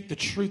speak the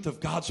truth of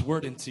God's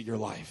word into your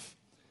life.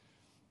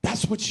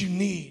 That's what you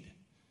need.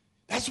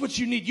 That's what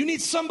you need. You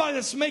need somebody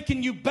that's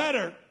making you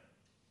better.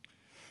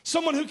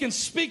 Someone who can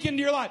speak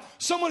into your life.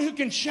 Someone who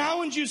can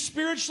challenge you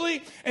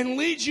spiritually and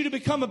lead you to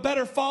become a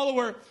better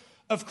follower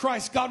of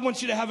Christ. God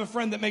wants you to have a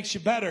friend that makes you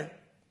better.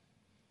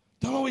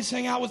 Don't always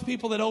hang out with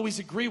people that always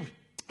agree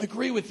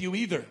with you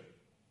either.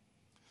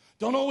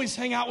 Don't always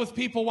hang out with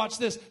people, watch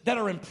this, that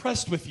are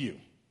impressed with you.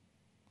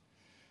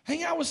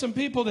 Hang out with some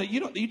people that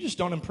you just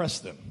don't impress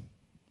them.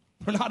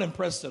 They're not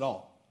impressed at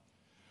all.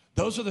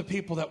 Those are the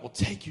people that will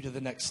take you to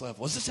the next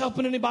level. Is this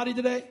helping anybody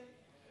today?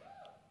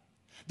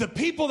 The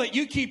people that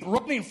you keep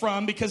running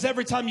from because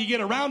every time you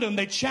get around them,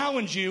 they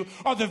challenge you,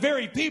 are the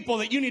very people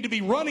that you need to be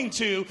running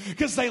to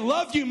because they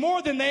love you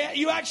more than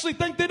you actually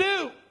think they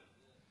do.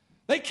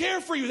 They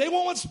care for you. They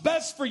want what's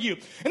best for you.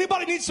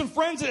 Anybody need some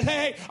friends that,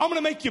 hey, I'm going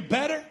to make you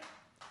better?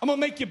 I'm going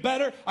to make you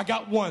better. I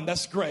got one.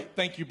 That's great.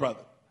 Thank you,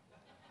 brother.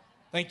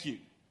 Thank you.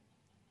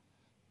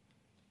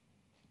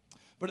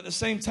 But at the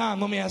same time,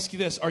 let me ask you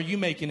this. Are you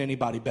making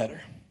anybody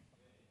better?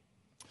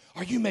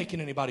 Are you making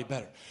anybody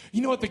better?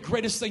 You know what the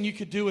greatest thing you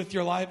could do with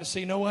your life is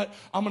say, you know what?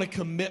 I'm going to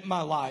commit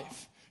my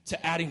life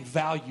to adding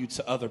value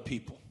to other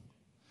people.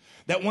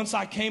 That once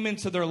I came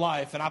into their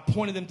life and I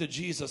pointed them to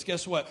Jesus,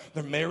 guess what?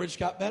 Their marriage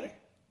got better.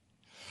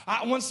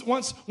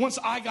 Once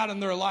I got in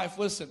their life,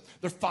 listen,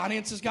 their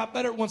finances got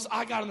better. Once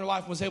I got in their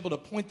life and was able to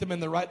point them in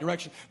the right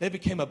direction, they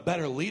became a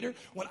better leader.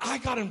 When I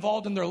got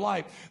involved in their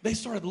life, they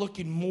started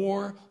looking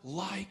more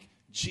like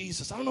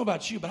Jesus. I don't know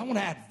about you, but I want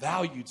to add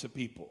value to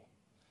people.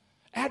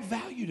 Add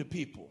value to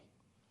people.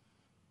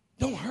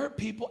 Don't hurt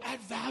people.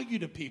 Add value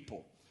to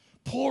people.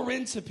 Pour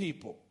into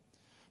people.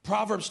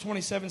 Proverbs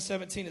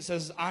 27:17, it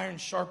says, iron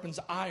sharpens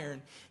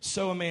iron,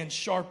 so a man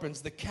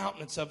sharpens the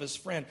countenance of his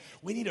friend.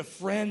 We need a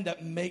friend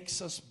that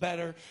makes us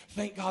better.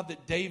 Thank God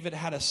that David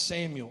had a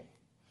Samuel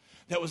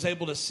that was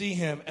able to see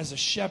him as a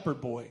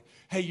shepherd boy.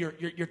 Hey,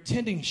 you're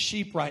tending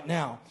sheep right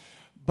now,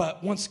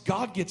 but once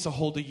God gets a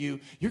hold of you,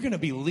 you're going to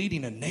be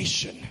leading a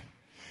nation.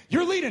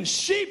 You're leading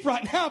sheep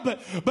right now,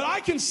 but I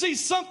can see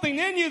something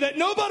in you that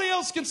nobody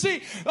else can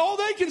see. All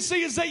they can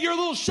see is that you're a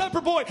little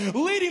shepherd boy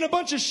leading a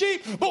bunch of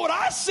sheep. But what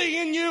I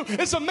see in you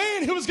is a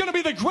man who is going to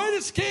be the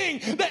greatest king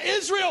that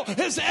Israel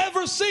has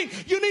ever seen.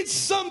 You need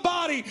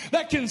somebody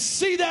that can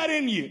see that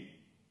in you,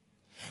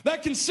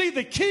 that can see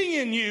the king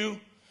in you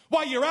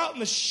while you're out in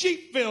the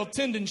sheep field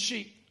tending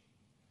sheep.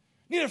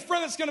 You need a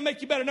friend that's going to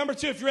make you better. Number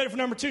 2, if you're ready for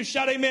number 2,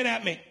 shout amen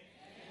at me. Amen.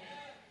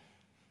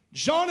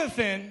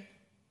 Jonathan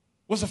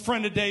was a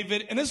friend of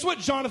David, and this is what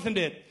Jonathan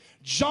did.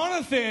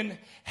 Jonathan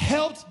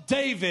helped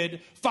David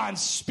find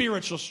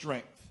spiritual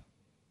strength.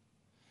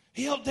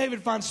 He helped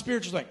David find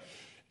spiritual strength.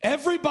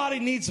 Everybody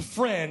needs a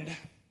friend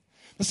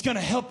that's going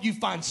to help you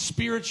find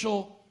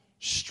spiritual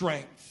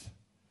strength.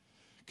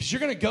 Because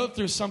you're going to go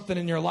through something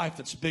in your life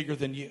that's bigger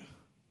than you.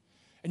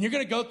 And you're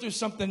going to go through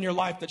something in your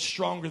life that's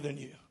stronger than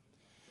you.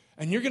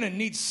 And you're going to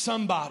need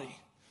somebody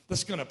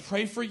that's going to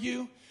pray for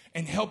you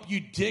and help you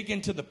dig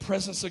into the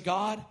presence of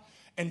God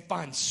and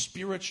find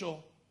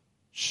spiritual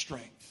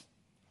strength.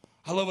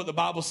 I love what the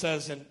Bible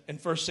says in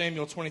 1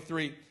 Samuel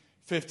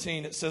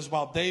 23:15. It says,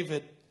 while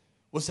David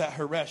was at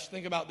Horesh,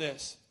 think about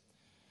this.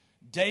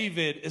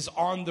 David is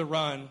on the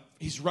run.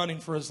 He's running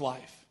for his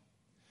life.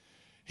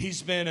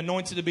 He's been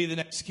anointed to be the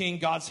next king.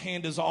 God's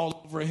hand is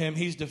all over him.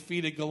 He's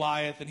defeated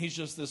Goliath, and he's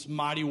just this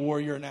mighty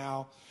warrior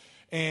now.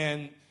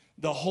 And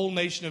the whole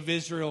nation of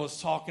Israel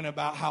is talking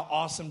about how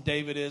awesome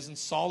David is, and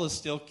Saul is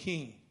still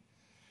king.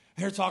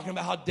 They're talking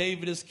about how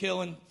David is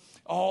killing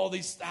all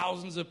these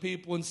thousands of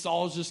people, and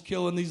Saul's just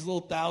killing these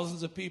little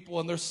thousands of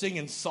people, and they're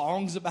singing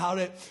songs about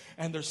it,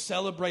 and they're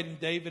celebrating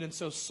David. And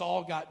so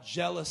Saul got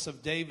jealous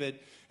of David,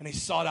 and he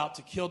sought out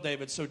to kill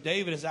David. So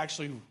David is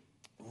actually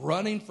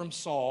running from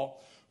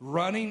Saul,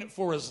 running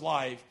for his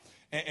life.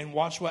 And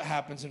watch what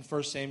happens in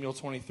 1 Samuel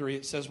 23.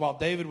 It says, while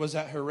David was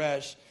at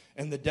Horesh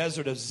in the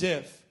desert of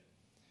Ziph,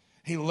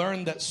 he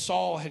learned that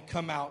Saul had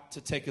come out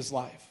to take his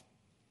life.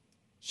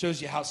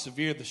 Shows you how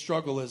severe the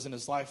struggle is in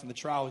his life and the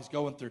trial he's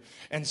going through.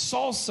 And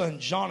Saul's son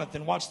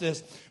Jonathan, watch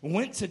this,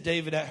 went to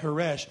David at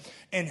Horesh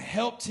and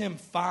helped him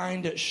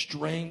find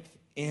strength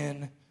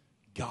in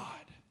God.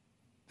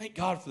 Thank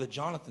God for the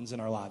Jonathans in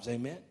our lives,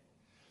 amen?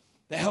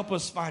 They help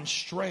us find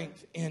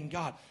strength in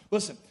God.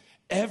 Listen,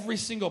 every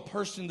single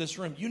person in this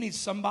room, you need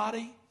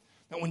somebody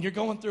that when you're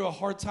going through a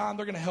hard time,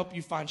 they're going to help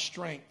you find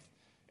strength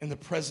in the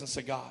presence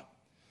of God.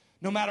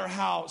 No matter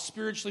how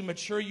spiritually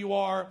mature you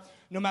are,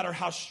 no matter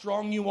how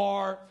strong you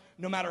are,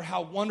 no matter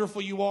how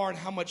wonderful you are and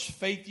how much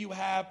faith you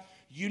have,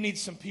 you need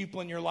some people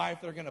in your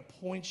life that are going to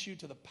point you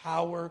to the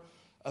power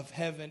of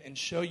heaven and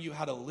show you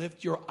how to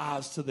lift your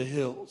eyes to the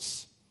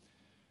hills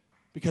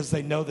because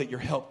they know that your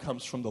help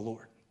comes from the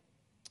Lord.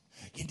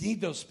 You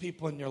need those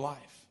people in your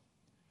life.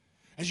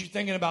 As you're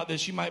thinking about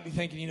this, you might be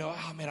thinking, oh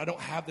man, I don't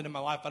have that in my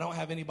life. I don't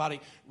have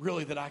anybody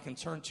really that I can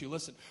turn to.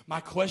 Listen, my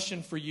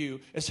question for you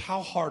is,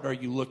 how hard are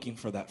you looking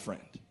for that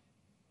friend?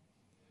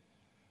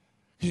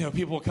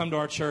 People will come to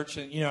our church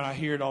and, I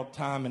hear it all the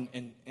time,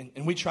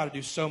 and we try to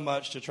do so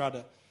much to try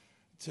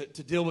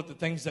to deal with the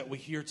things that we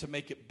hear to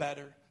make it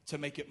better, to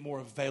make it more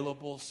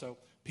available so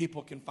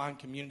people can find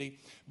community.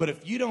 But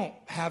if you don't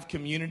have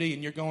community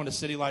and you're going to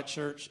City Light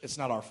Church, it's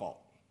not our fault.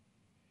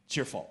 It's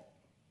your fault.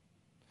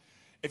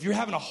 If you're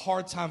having a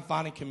hard time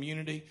finding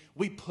community,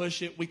 we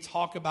push it, we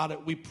talk about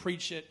it, we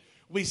preach it,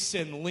 we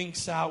send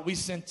links out, we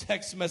send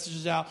text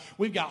messages out,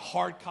 we've got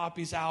hard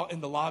copies out in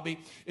the lobby.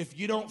 If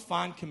you don't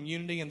find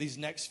community in these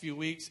next few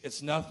weeks,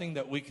 it's nothing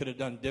that we could have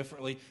done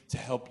differently to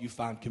help you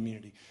find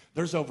community.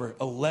 There's over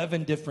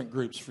 11 different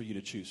groups for you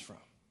to choose from.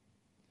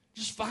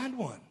 Just find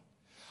one.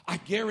 I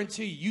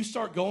guarantee you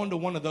start going to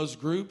one of those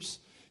groups,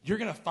 you're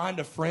going to find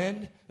a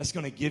friend that's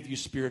going to give you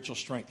spiritual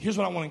strength. Here's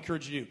what I want to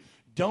encourage you to do.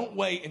 Don't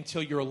wait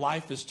until your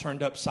life is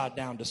turned upside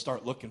down to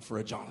start looking for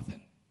a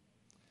Jonathan.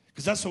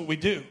 Because that's what we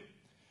do.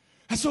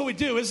 That's what we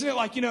do, isn't it?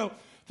 Like,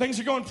 things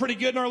are going pretty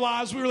good in our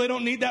lives. We really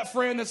don't need that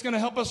friend that's going to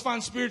help us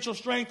find spiritual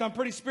strength. I'm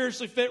pretty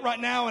spiritually fit right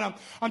now, and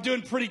I'm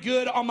doing pretty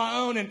good on my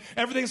own, and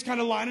everything's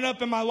kind of lining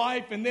up in my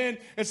life. And then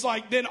it's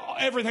like, then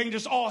everything,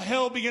 just all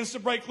hell begins to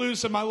break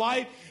loose, and my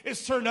life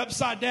is turned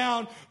upside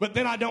down. But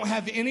then I don't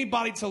have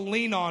anybody to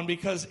lean on,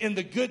 because in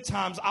the good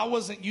times, I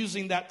wasn't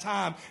using that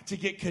time to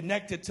get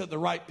connected to the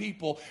right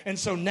people. And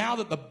so now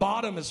that the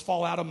bottom has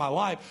fallen out of my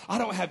life, I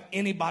don't have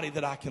anybody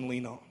that I can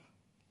lean on.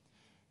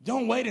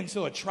 Don't wait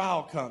until a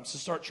trial comes to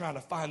start trying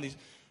to find these.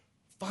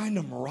 Find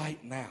them right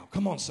now.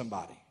 Come on,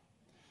 somebody.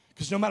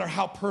 Because no matter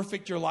how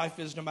perfect your life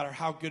is, no matter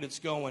how good it's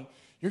going,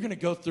 you're going to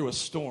go through a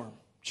storm,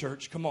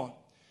 church. Come on.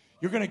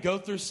 You're going to go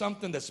through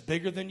something that's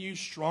bigger than you,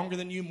 stronger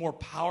than you, more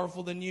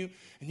powerful than you,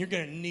 and you're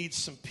going to need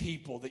some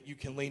people that you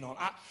can lean on.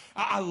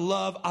 I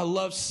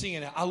love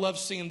seeing it. I love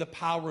seeing the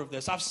power of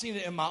this. I've seen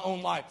it in my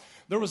own life.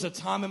 There was a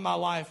time in my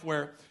life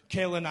where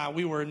Kayla and I,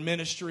 we were in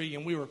ministry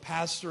and we were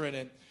pastoring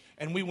it.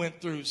 And we went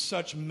through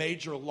such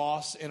major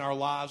loss in our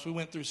lives. We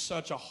went through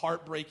such a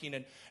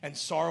heartbreaking and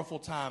sorrowful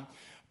time.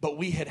 But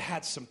we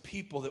had some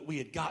people that we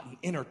had gotten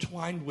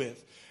intertwined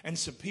with, and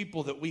some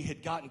people that we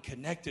had gotten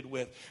connected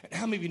with. And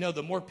how many of you know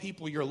the more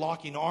people you're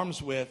locking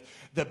arms with,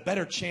 the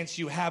better chance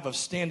you have of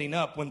standing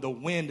up when the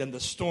wind and the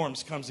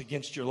storms comes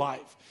against your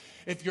life?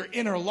 If you're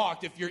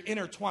interlocked, if you're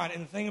intertwined.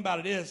 And the thing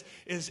about it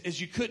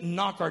is you couldn't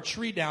knock our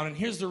tree down. And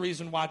here's the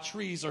reason why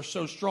trees are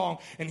so strong.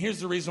 And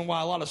here's the reason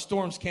why a lot of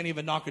storms can't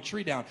even knock a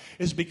tree down,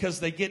 is because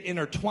they get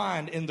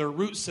intertwined in their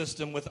root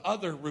system with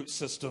other root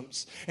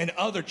systems and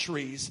other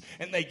trees.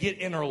 And they get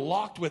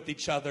interlocked with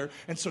each other.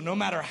 And so no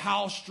matter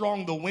how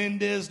strong the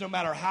wind is, no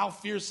matter how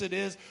fierce it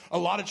is, a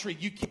lot of trees,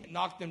 you can't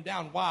knock them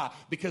down. Why?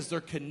 Because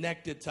they're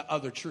connected to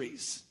other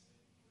trees.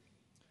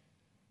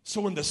 So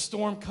when the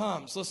storm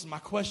comes, listen, my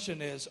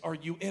question is, are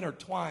you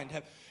intertwined?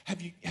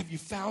 Have you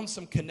found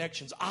some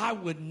connections? I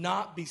would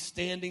not be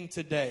standing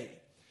today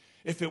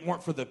if it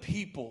weren't for the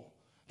people,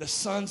 the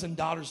sons and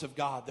daughters of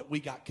God that we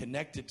got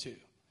connected to,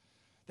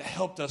 that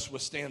helped us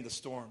withstand the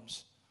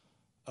storms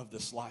of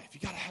this life. You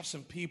got to have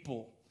some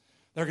people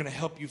that are going to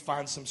help you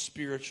find some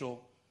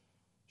spiritual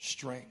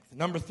strength.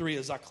 Number 3,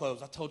 as I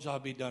close, I told you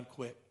I'd be done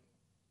quick.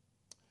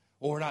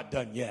 Well, we're not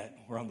done yet.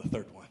 We're on the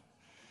 3rd one.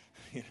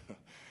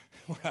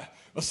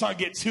 Let's not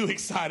get too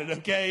excited,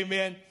 okay,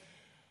 amen?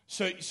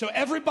 So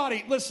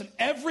everybody, listen,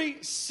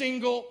 every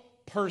single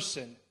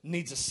person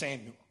needs a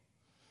Samuel.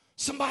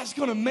 Somebody's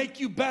going to make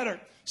you better.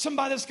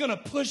 Somebody that's going to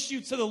push you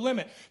to the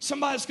limit.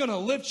 Somebody that's going to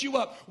lift you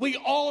up. We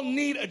all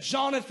need a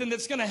Jonathan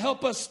that's going to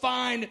help us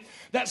find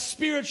that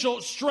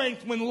spiritual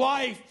strength when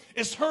life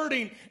is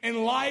hurting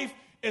and life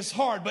is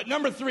hard. But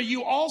number 3,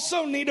 you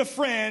also need a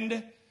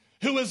friend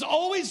who is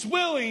always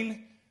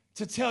willing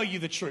to tell you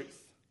the truth.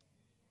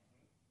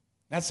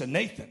 That's a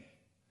Nathan.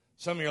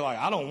 Some of you are like,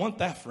 I don't want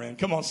that friend.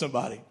 Come on,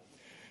 somebody.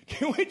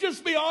 Can we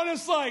just be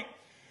honest? Like,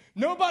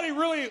 nobody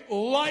really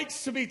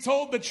likes to be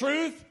told the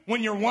truth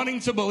when you're wanting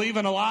to believe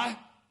in a lie.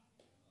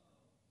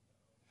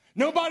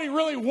 Nobody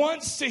really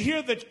wants to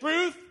hear the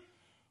truth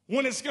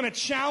when it's going to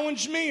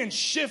challenge me and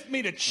shift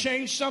me to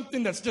change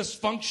something that's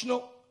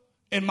dysfunctional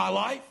in my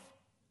life.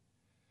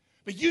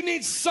 But you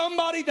need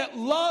somebody that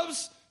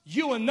loves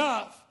you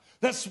enough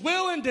that's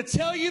willing to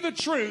tell you the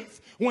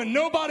truth when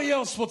nobody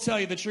else will tell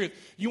you the truth.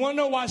 You want to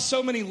know why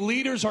so many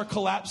leaders are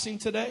collapsing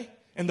today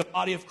in the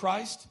body of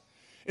Christ?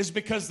 Is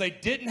because they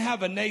didn't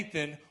have a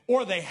Nathan,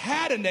 or they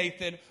had a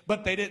Nathan,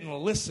 but they didn't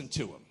listen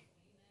to him.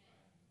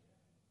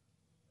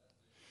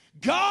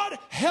 God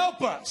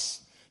help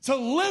us to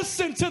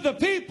listen to the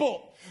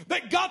people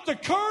that got the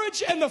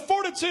courage and the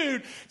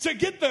fortitude to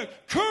get the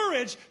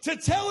courage to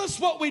tell us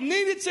what we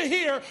needed to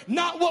hear,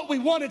 not what we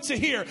wanted to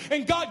hear.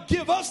 And God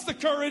give us the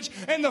courage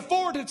and the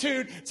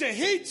fortitude to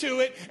heed to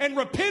it and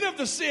repent of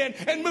the sin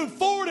and move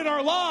forward in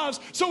our lives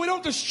so we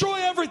don't destroy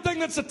everything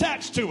that's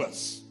attached to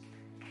us.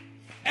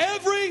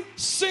 Every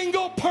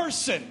single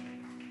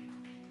person,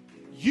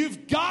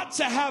 you've got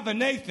to have a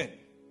Nathan.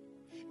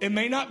 It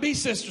may not be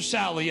Sister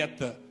Sally at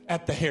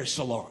the hair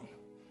salon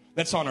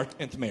that's on her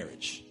 10th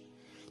marriage,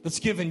 that's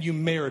giving you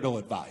marital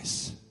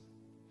advice.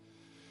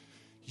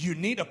 You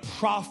need a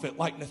prophet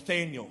like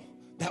Nathaniel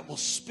that will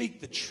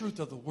speak the truth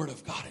of the Word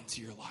of God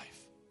into your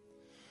life.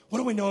 What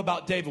do we know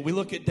about David? We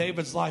look at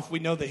David's life, we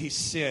know that he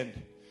sinned.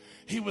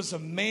 He was a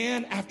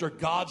man after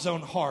God's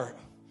own heart,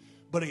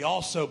 but he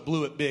also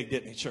blew it big,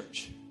 didn't he,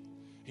 church?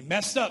 He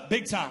messed up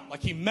big time,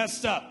 like he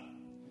messed up.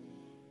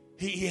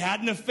 He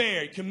had an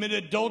affair. He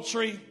committed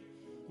adultery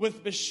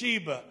with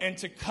Bathsheba, and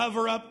to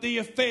cover up the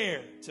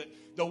affair, to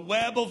the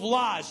web of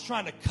lies,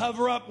 trying to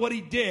cover up what he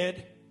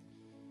did,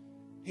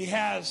 he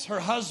has her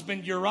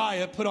husband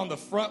Uriah put on the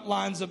front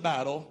lines of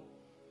battle,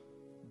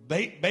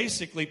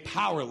 basically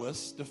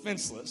powerless,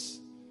 defenseless,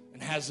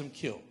 and has him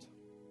killed.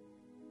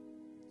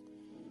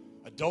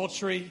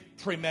 Adultery,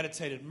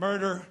 premeditated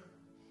murder,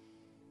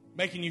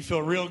 making you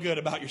feel real good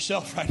about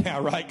yourself right now,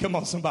 right? Come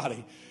on,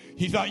 somebody.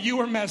 You thought you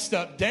were messed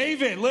up.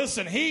 David,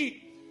 listen,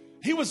 he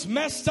was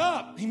messed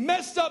up. He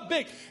messed up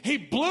big. He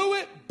blew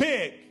it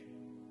big.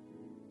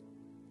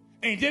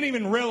 And he didn't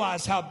even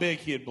realize how big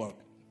he had blown it.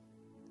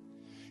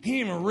 He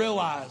didn't even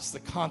realize the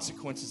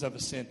consequences of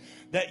his sin.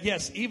 That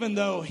yes, even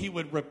though he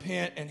would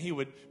repent and he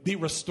would be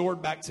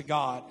restored back to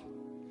God,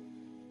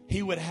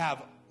 he would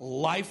have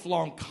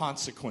lifelong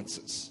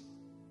consequences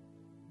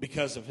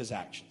because of his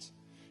actions.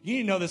 You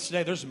need to know this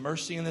today. There's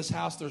mercy in this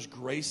house. There's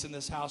grace in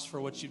this house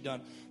for what you've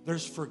done.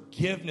 There's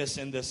forgiveness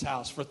in this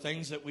house for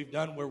things that we've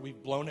done where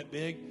we've blown it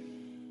big.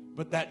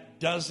 But that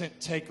doesn't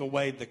take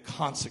away the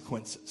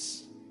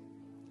consequences.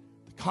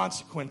 The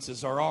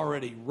consequences are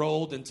already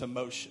rolled into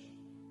motion.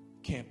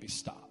 Can't be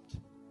stopped.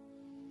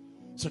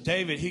 So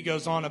David, he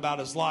goes on about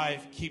his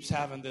life, keeps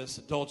having this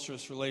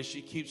adulterous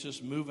relationship, keeps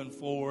just moving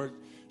forward.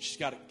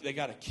 They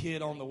got a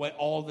kid on the way.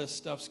 All this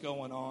stuff's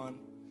going on.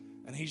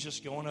 And he's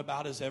just going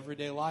about his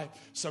everyday life.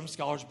 Some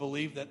scholars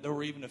believe that there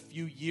were even a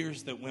few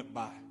years that went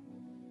by.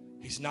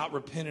 He's not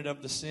repented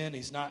of the sin.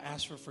 He's not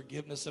asked for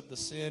forgiveness of the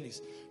sin.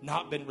 He's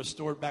not been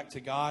restored back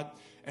to God.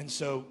 And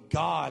so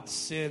God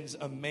sends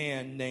a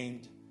man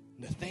named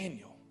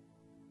Nathaniel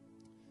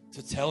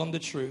to tell him the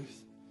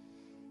truth,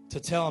 to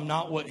tell him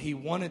not what he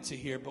wanted to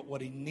hear, but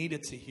what he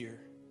needed to hear.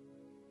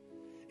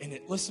 And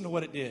listen to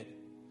what it did.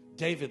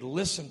 David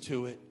listened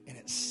to it, and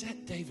it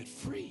set David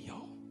free,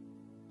 y'all.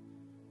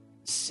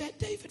 Set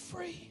David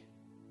free.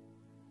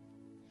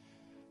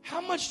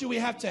 How much do we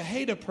have to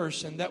hate a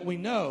person that we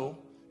know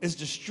is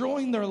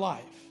destroying their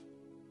life?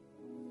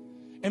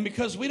 And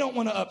because we don't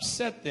want to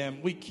upset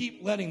them, we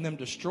keep letting them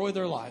destroy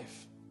their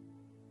life.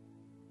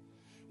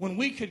 When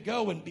we could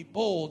go and be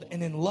bold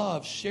and in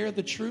love share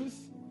the truth.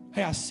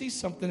 Hey, I see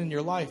something in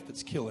your life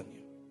that's killing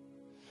you.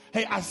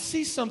 Hey, I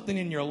see something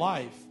in your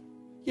life.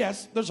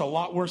 Yes, there's a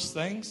lot worse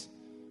things.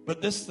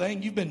 But this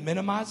thing, you've been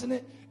minimizing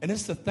it, and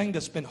it's the thing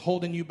that's been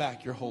holding you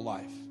back your whole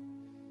life.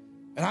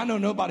 And I know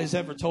nobody's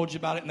ever told you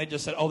about it, and they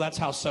just said, oh, that's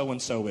how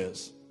so-and-so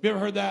is. Have you ever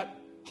heard that?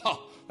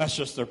 Oh, that's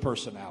just their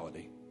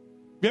personality.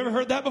 Have you ever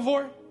heard that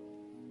before?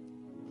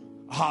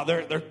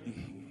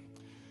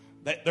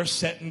 They're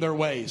set in their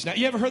ways. Now,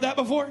 you ever heard that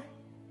before?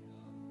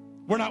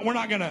 We're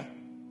not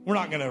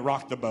gonna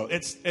rock the boat.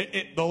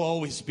 They'll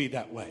always be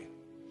that way.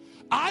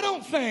 I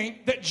don't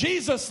think that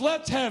Jesus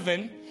left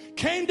heaven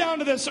came down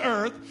to this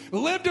earth,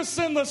 lived a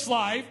sinless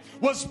life,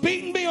 was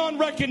beaten beyond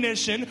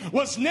recognition,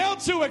 was nailed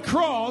to a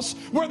cross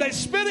where they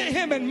spit at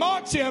him and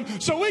mocked him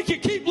so we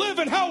could keep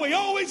living how we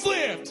always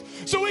lived,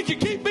 so we could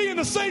keep being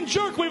the same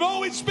jerk we've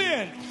always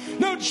been.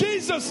 No,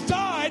 Jesus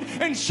died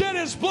and shed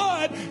his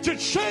blood to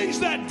change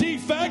that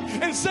defect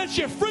and set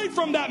you free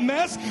from that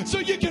mess so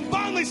you can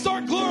finally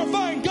start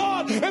glorifying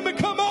God and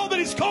become all that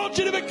he's called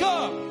you to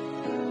become.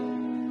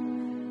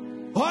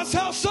 Well, that's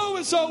how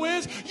so-and-so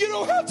is. You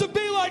don't have to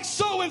be like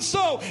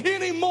so-and-so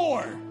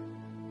anymore.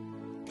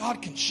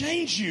 God can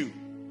change you.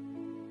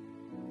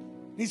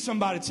 Need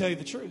somebody to tell you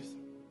the truth.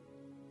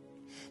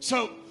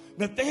 So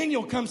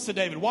Nathanael comes to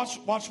David. Watch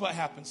what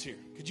happens here.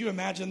 Could you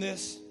imagine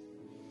this?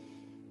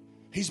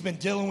 He's been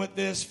dealing with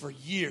this for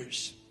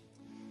years.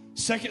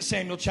 2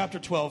 Samuel chapter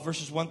 12,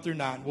 verses 1 through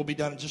 9. We'll be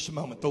done in just a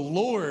moment. The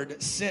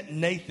Lord sent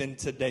Nathan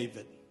to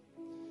David.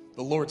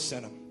 The Lord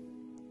sent him.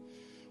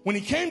 When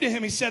he came to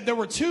him, he said, there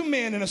were two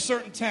men in a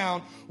certain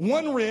town,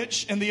 one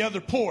rich and the other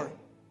poor.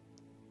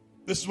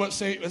 This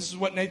is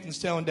what Nathan's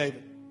telling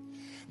David.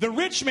 The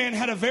rich man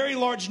had a very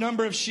large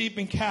number of sheep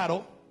and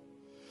cattle,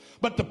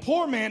 but the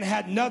poor man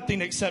had nothing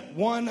except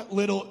one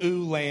little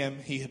ewe lamb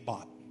he had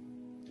bought.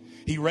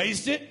 He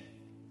raised it,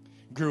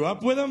 grew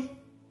up with him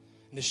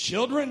and his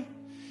children.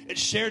 It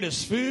shared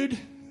his food,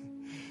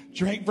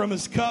 drank from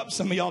his cup.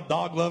 Some of y'all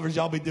dog lovers,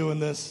 y'all be doing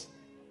this.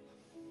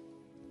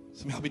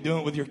 Some of y'all be doing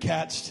it with your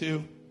cats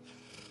too.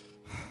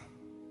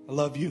 I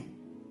love you.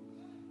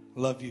 I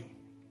love you.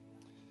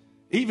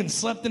 Even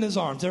slept in his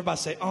arms. Everybody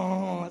say,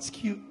 oh, that's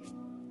cute.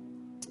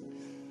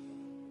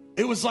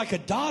 It was like a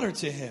daughter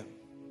to him.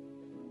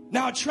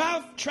 Now a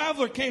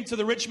traveler came to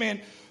the rich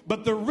man,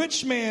 but the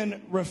rich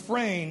man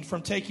refrained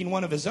from taking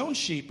one of his own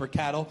sheep or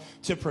cattle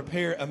to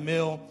prepare a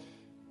meal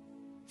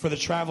for the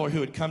traveler who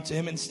had come to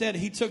him. Instead,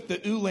 he took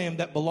the ewe lamb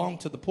that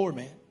belonged to the poor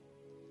man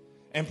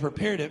and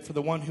prepared it for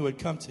the one who had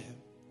come to him.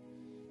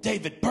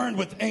 David burned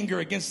with anger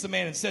against the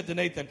man and said to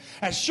Nathan,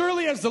 as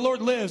surely as the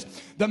Lord lives,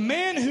 the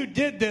man who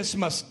did this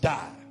must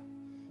die.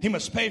 He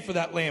must pay for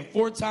that lamb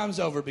 4 times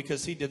over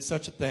because he did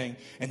such a thing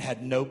and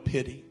had no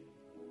pity.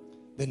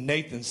 Then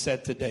Nathan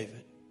said to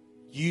David,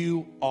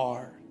 you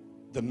are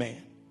the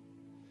man.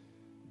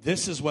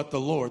 This is what the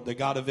Lord, the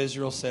God of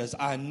Israel, says.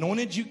 I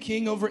anointed you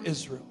king over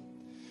Israel,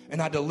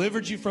 and I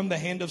delivered you from the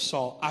hand of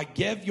Saul. I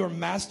gave your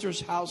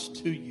master's house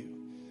to you,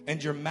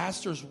 and your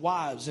master's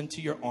wives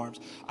into your arms.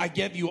 I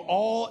gave you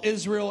all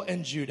Israel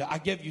and Judah. I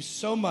gave you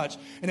so much.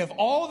 And if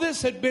all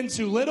this had been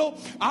too little,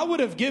 I would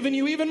have given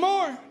you even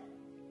more.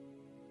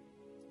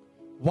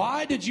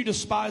 Why did you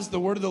despise the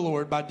word of the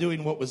Lord by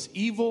doing what was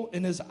evil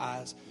in his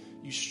eyes?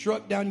 You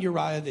struck down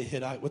Uriah the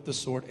Hittite with the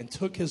sword and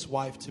took his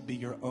wife to be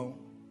your own.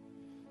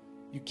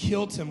 You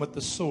killed him with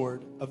the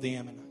sword of the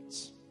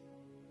Ammonites.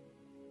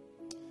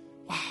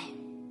 Wow.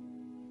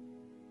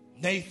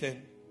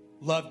 Nathan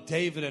loved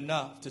David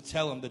enough to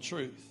tell him the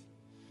truth.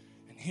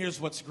 And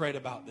here's what's great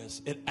about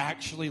this. It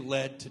actually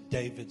led to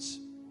David's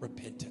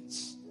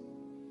repentance.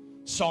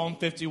 Psalm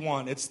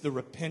 51, it's the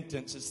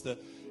repentance.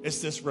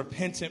 It's this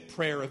repentant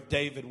prayer of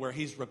David where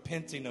he's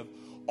repenting of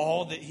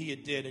all that he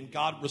had did, and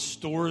God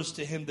restores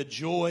to him the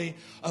joy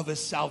of his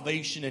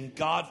salvation, and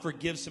God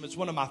forgives him. It's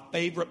one of my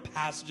favorite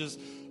passages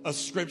of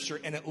scripture,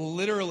 and it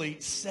literally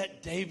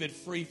set David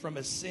free from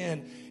his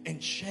sin and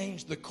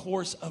changed the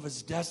course of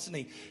his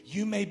destiny.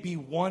 You may be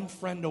one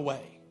friend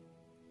away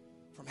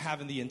from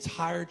having the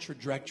entire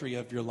trajectory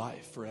of your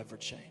life forever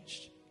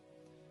changed.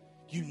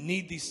 You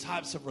need these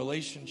types of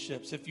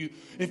relationships. If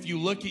you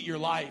look at your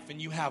life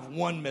and you have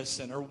one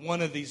missing or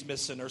one of these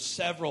missing or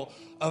several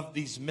of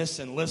these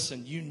missing,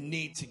 listen, you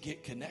need to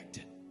get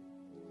connected.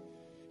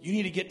 You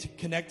need to get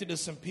connected to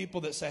some people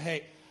that say,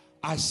 hey,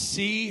 I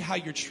see how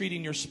you're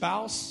treating your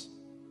spouse,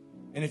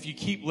 and if you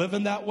keep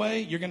living that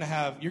way,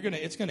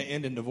 it's going to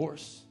end in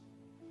divorce.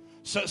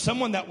 So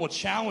someone that will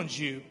challenge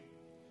you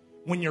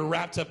when you're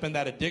wrapped up in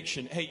that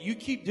addiction. Hey, you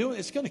keep doing it,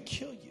 it's going to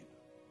kill you.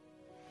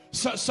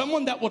 So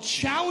someone that will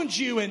challenge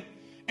you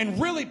and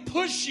really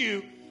push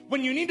you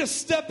when you need to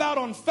step out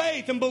on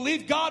faith and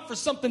believe God for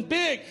something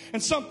big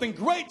and something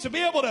great, to be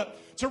able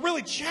to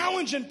really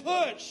challenge and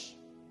push.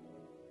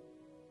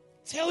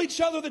 Tell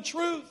each other the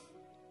truth.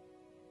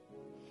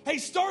 Hey,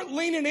 start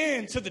leaning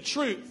in to the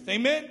truth.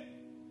 Amen?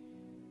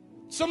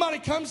 Somebody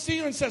comes to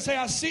you and says, hey,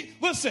 I see.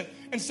 Listen,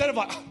 instead of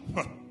like,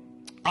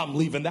 I'm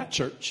leaving that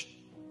church.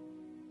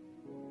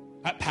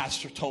 That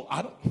pastor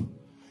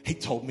he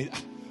told me,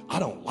 I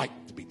don't like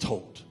to be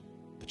told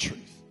the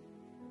truth.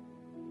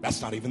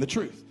 That's not even the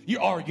truth.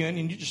 You're arguing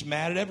and you're just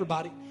mad at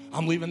everybody.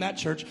 I'm leaving that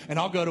church, and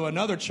I'll go to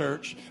another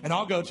church, and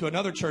I'll go to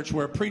another church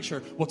where a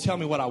preacher will tell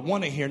me what I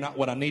want to hear, not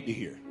what I need to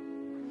hear.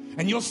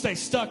 And you'll stay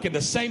stuck in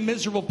the same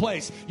miserable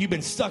place you've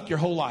been stuck your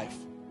whole life.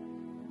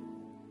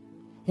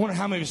 I wonder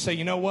how many of you say,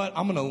 you know what?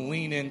 I'm going to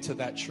lean into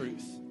that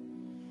truth.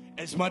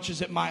 As much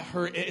as it might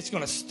hurt, it's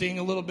going to sting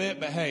a little bit,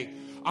 but hey,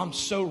 I'm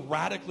so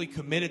radically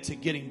committed to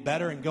getting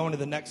better and going to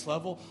the next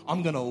level,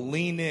 I'm going to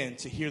lean in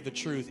to hear the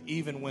truth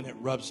even when it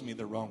rubs me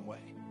the wrong way.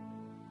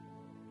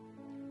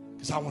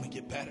 Because I want to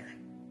get better.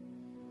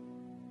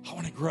 I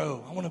want to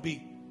grow. I want to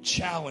be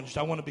challenged.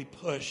 I want to be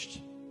pushed.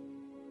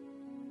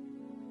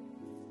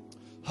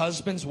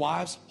 Husbands,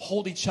 wives,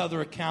 hold each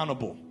other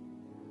accountable.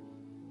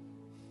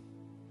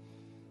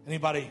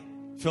 Anybody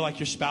feel like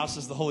your spouse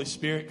is the Holy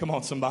Spirit? Come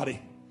on,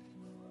 somebody.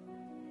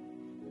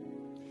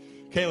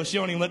 Kayla, she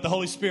don't even let the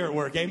Holy Spirit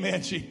work.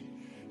 Amen.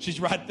 She's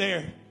right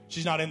there.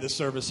 She's not in this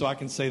service, so I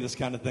can say this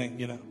kind of thing,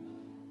 you know.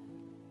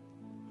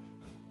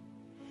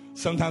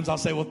 Sometimes I'll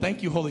say, well,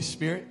 thank you, Holy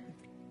Spirit,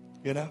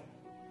 you know.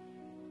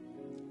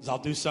 Because I'll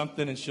do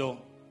something and she'll,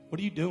 what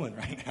are you doing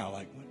right now?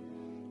 Like,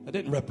 that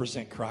didn't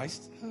represent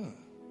Christ.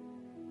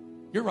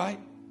 You're right.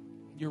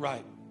 You're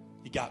right.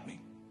 You got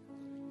me.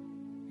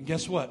 And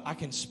guess what? I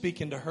can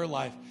speak into her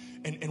life,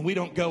 and we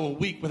don't go a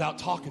week without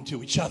talking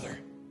to each other.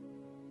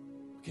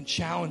 We can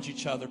challenge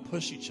each other,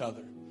 push each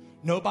other.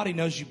 Nobody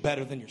knows you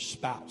better than your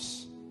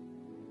spouse.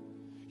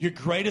 Your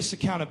greatest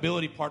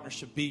accountability partner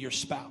should be your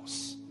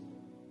spouse.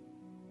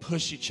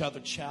 Push each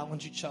other,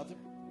 challenge each other.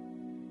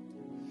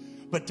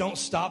 But don't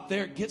stop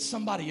there. Get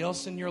somebody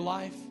else in your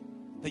life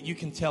that you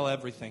can tell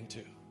everything to,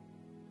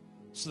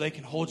 so they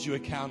can hold you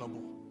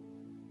accountable,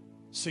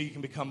 so you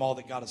can become all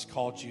that God has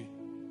called you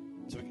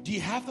to. Do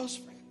you have those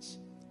friends?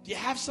 Do you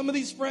have some of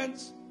these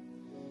friends?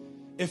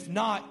 If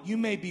not, you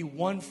may be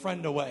one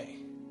friend away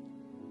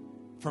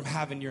from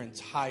having your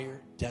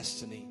entire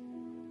destiny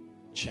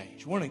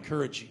change. We want to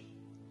encourage you.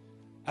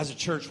 As a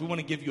church, we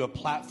want to give you a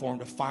platform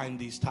to find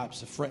these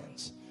types of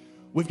friends.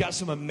 We've got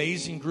some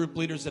amazing group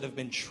leaders that have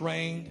been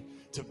trained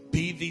to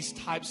be these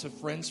types of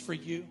friends for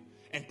you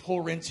and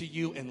pour into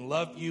you and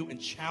love you and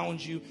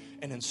challenge you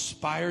and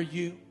inspire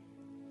you.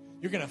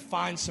 You're going to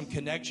find some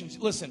connections.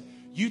 Listen,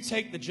 you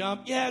take the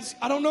jump. Yes,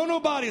 I don't know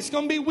nobody. It's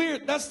going to be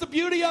weird. That's the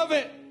beauty of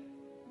it.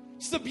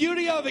 It's the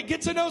beauty of it.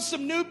 Get to know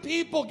some new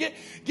people.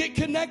 Get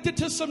connected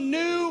to some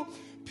new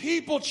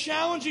people.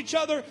 Challenge each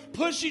other.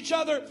 Push each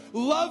other.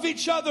 Love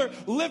each other.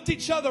 Lift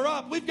each other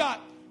up. We've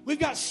got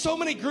so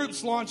many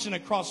groups launching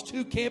across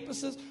 2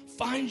 campuses.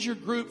 Find your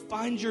group.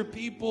 Find your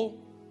people.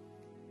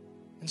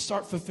 And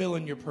start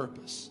fulfilling your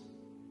purpose.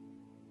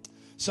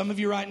 Some of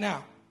you right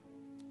now,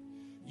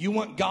 you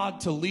want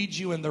God to lead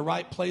you in the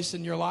right place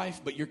in your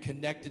life, but you're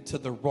connected to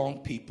the wrong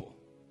people.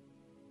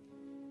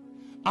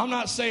 I'm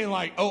not saying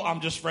like, oh, I'm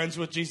just friends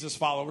with Jesus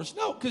followers.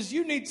 No, because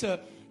you need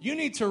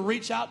to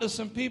reach out to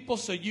some people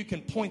so you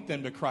can point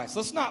them to Christ.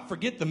 Let's not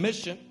forget the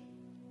mission.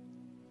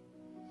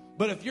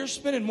 But if you're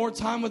spending more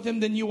time with them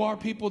than you are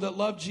people that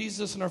love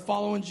Jesus and are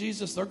following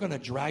Jesus, they're going to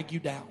drag you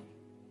down.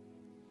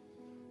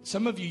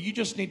 Some of you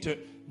just need to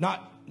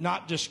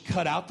not just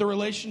cut out the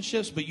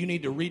relationships, but you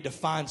need to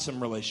redefine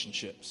some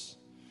relationships.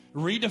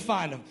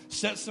 Redefine them.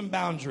 Set some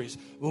boundaries.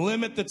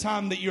 Limit the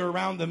time that you're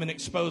around them and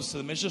exposed to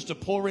them. It's just to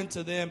pour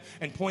into them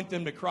and point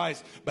them to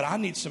Christ. But I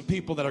need some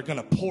people that are going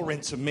to pour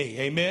into me.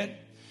 Amen?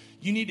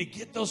 You need to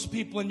get those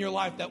people in your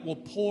life that will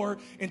pour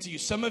into you.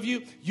 Some of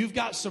you, you've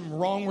got some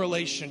wrong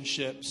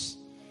relationships,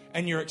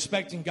 and you're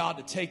expecting God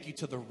to take you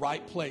to the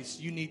right place.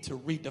 You need to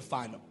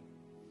redefine them.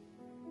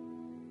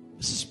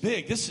 This is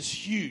big. This is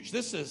huge.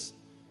 This is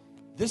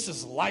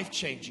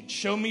life-changing.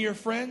 Show me your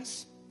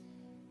friends.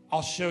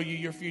 I'll show you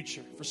your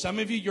future. For some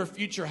of you, your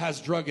future has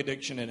drug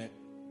addiction in it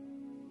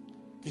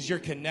because you're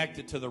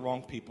connected to the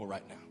wrong people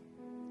right now.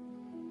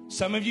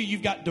 Some of you,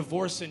 you've got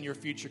divorce in your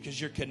future because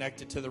you're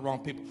connected to the wrong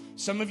people.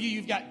 Some of you,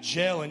 you've got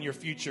jail in your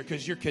future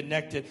because you're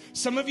connected.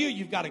 Some of you,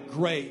 you've got a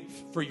grave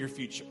for your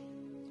future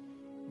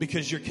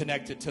because you're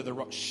connected to the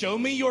wrong. Show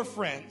me your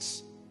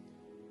friends.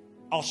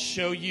 I'll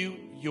show you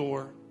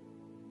your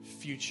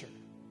future.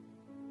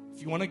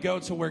 If you want to go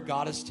to where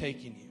God is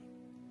taking you,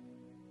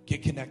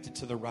 get connected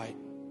to the right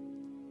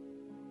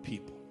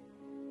people.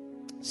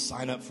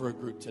 Sign up for a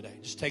group today.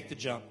 Just take the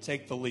jump.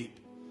 Take the leap.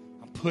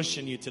 I'm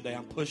pushing you today.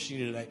 I'm pushing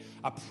you today.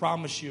 I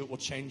promise you it will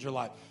change your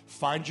life.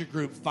 Find your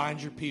group.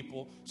 Find your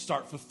people.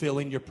 Start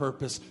fulfilling your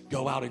purpose.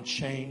 Go out and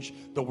change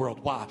the world.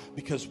 Why?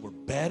 Because we're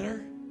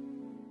better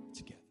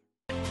together.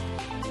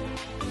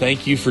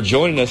 Thank you for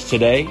joining us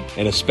today,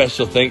 and a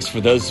special thanks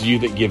for those of you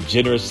that give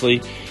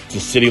generously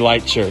to City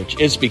Light Church.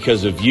 It's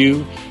because of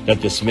you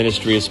that this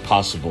ministry is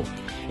possible.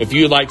 If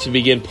you'd like to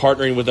begin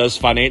partnering with us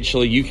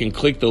financially, you can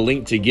click the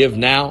link to give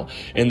now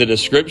in the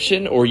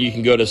description, or you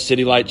can go to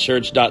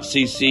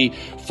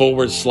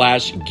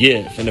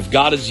citylightchurch.cc/give. And if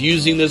God is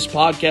using this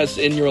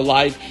podcast in your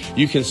life,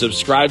 you can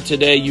subscribe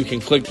today. You can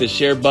click the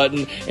share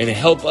button and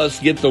help us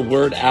get the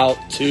word out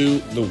to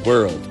the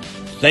world.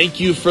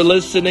 Thank you for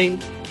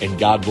listening, and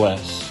God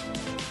bless.